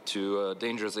to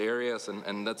dangerous areas,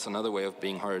 and that's another way of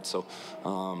being hard. So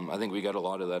I think we got a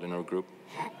lot of that in our group.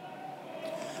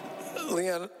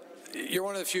 Leon, you're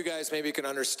one of the few guys maybe you can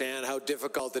understand how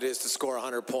difficult it is to score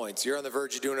 100 points. You're on the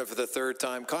verge of doing it for the third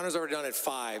time. Connor's already done it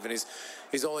 5, and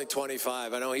he's only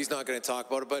 25. I know he's not going to talk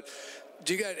about it, but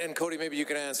do you guys, and Cody, maybe you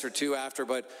can answer too after,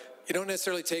 but you don't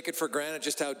necessarily take it for granted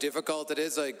just how difficult it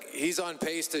is. Like, he's on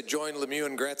pace to join Lemieux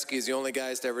and Gretzky. He's the only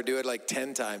guys to ever do it like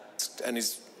 10 times, and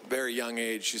he's very young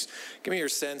age. Just give me your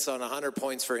sense on 100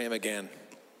 points for him again.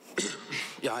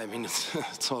 Yeah, I mean,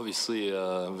 it's obviously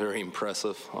very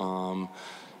impressive.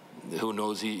 Who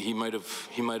knows? He might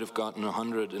have gotten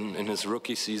 100 in his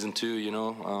rookie season too. You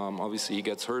know, obviously he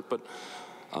gets hurt, but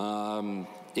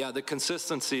yeah, the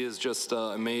consistency is just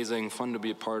amazing. Fun to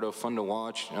be a part of. Fun to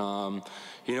watch.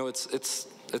 You know, it's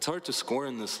hard to score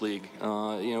in this league. You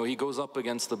know, he goes up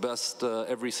against the best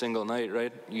every single night,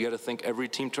 right? You got to think every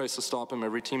team tries to stop him.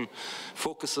 Every team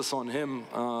focuses on him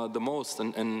the most,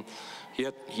 and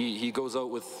yet he goes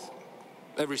out with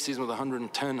every season with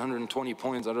 110, 120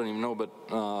 points. I don't even know,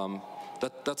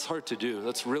 but that's hard to do.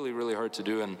 That's really, really hard to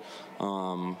do, and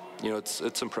you know,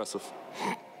 it's impressive.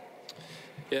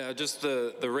 Yeah, just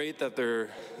the rate that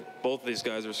both of these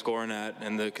guys are scoring at,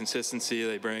 and the consistency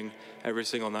they bring every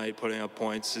single night, putting up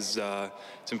points, is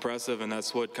it's impressive, and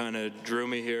that's what kind of drew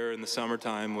me here in the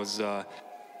summertime, was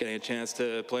getting a chance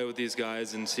to play with these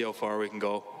guys and see how far we can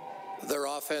go. Their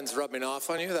offense rubbing off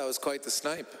on you? That was quite the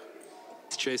snipe.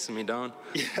 It's chasing me down.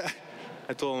 Yeah,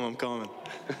 I told him I'm coming.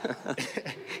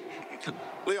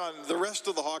 Leon, the rest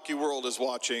of the hockey world is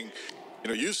watching.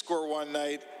 you score one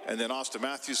night, and then Austin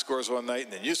Matthews scores one night,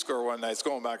 and then you score one night. It's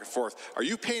going back and forth. Are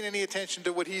you paying any attention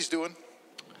to what he's doing?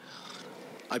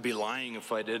 I'd be lying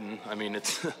if I didn't. I mean,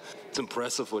 it's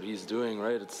impressive what he's doing,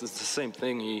 right? It's the same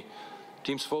thing.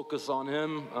 Teams focus on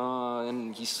him,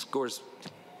 and he scores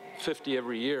 50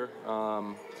 every year.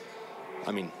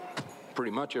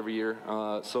 Pretty much every year.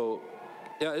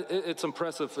 It's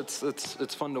impressive.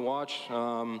 It's fun to watch.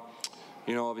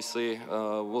 Obviously,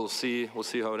 we'll see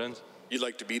how it ends. You'd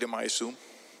like to beat him, I assume?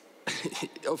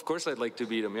 Of course I'd like to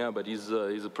beat him, yeah, but he's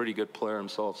a pretty good player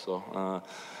himself, so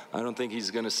I don't think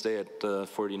he's going to stay at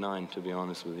 49, to be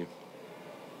honest with you.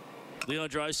 Leon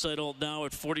Draisaitl now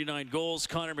at 49 goals.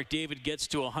 Connor McDavid gets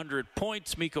to 100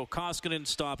 points. Mikko Koskinen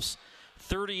stops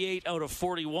 38 out of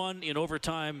 41 in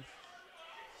overtime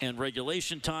and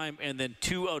regulation time, and then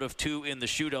 2 out of 2 in the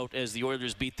shootout as the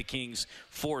Oilers beat the Kings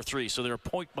 4-3. So they're a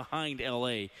point behind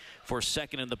LA for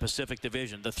second in the Pacific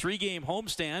Division. The 3-game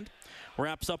homestand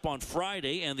wraps up on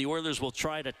Friday, and the Oilers will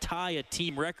try to tie a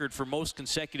team record for most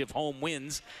consecutive home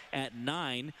wins at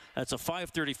 9. That's a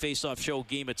 5:30 face-off show,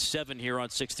 game at 7 here on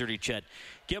 630 CHED.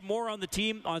 Get more on the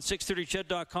team on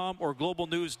 630ched.com or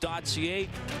globalnews.ca.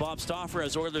 Bob Stauffer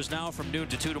has Oilers Now from noon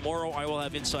to 2 tomorrow. I will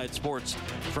have Inside Sports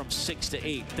from 6 to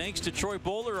 8. Thanks to Troy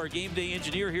Bowler, our game day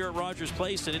engineer here at Rogers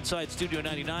Place and Inside Studio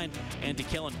 99, and to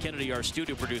Kellen Kennedy, our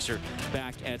studio producer,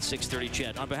 back at 630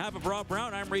 CHED. On behalf of Rob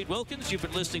Brown, I'm Reed Wilkins. You've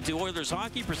been listening to Oilers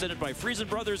Hockey, presented by Friesen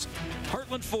Brothers,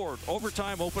 Heartland Ford,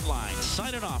 Overtime Open Line.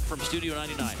 Signing off from Studio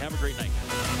 99. Have a great night.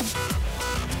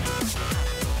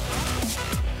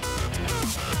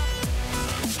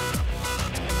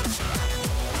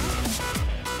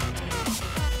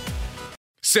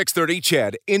 630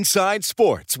 CHED Inside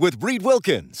Sports with Reed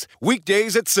Wilkins.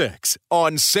 Weekdays at 6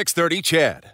 on 630 CHED.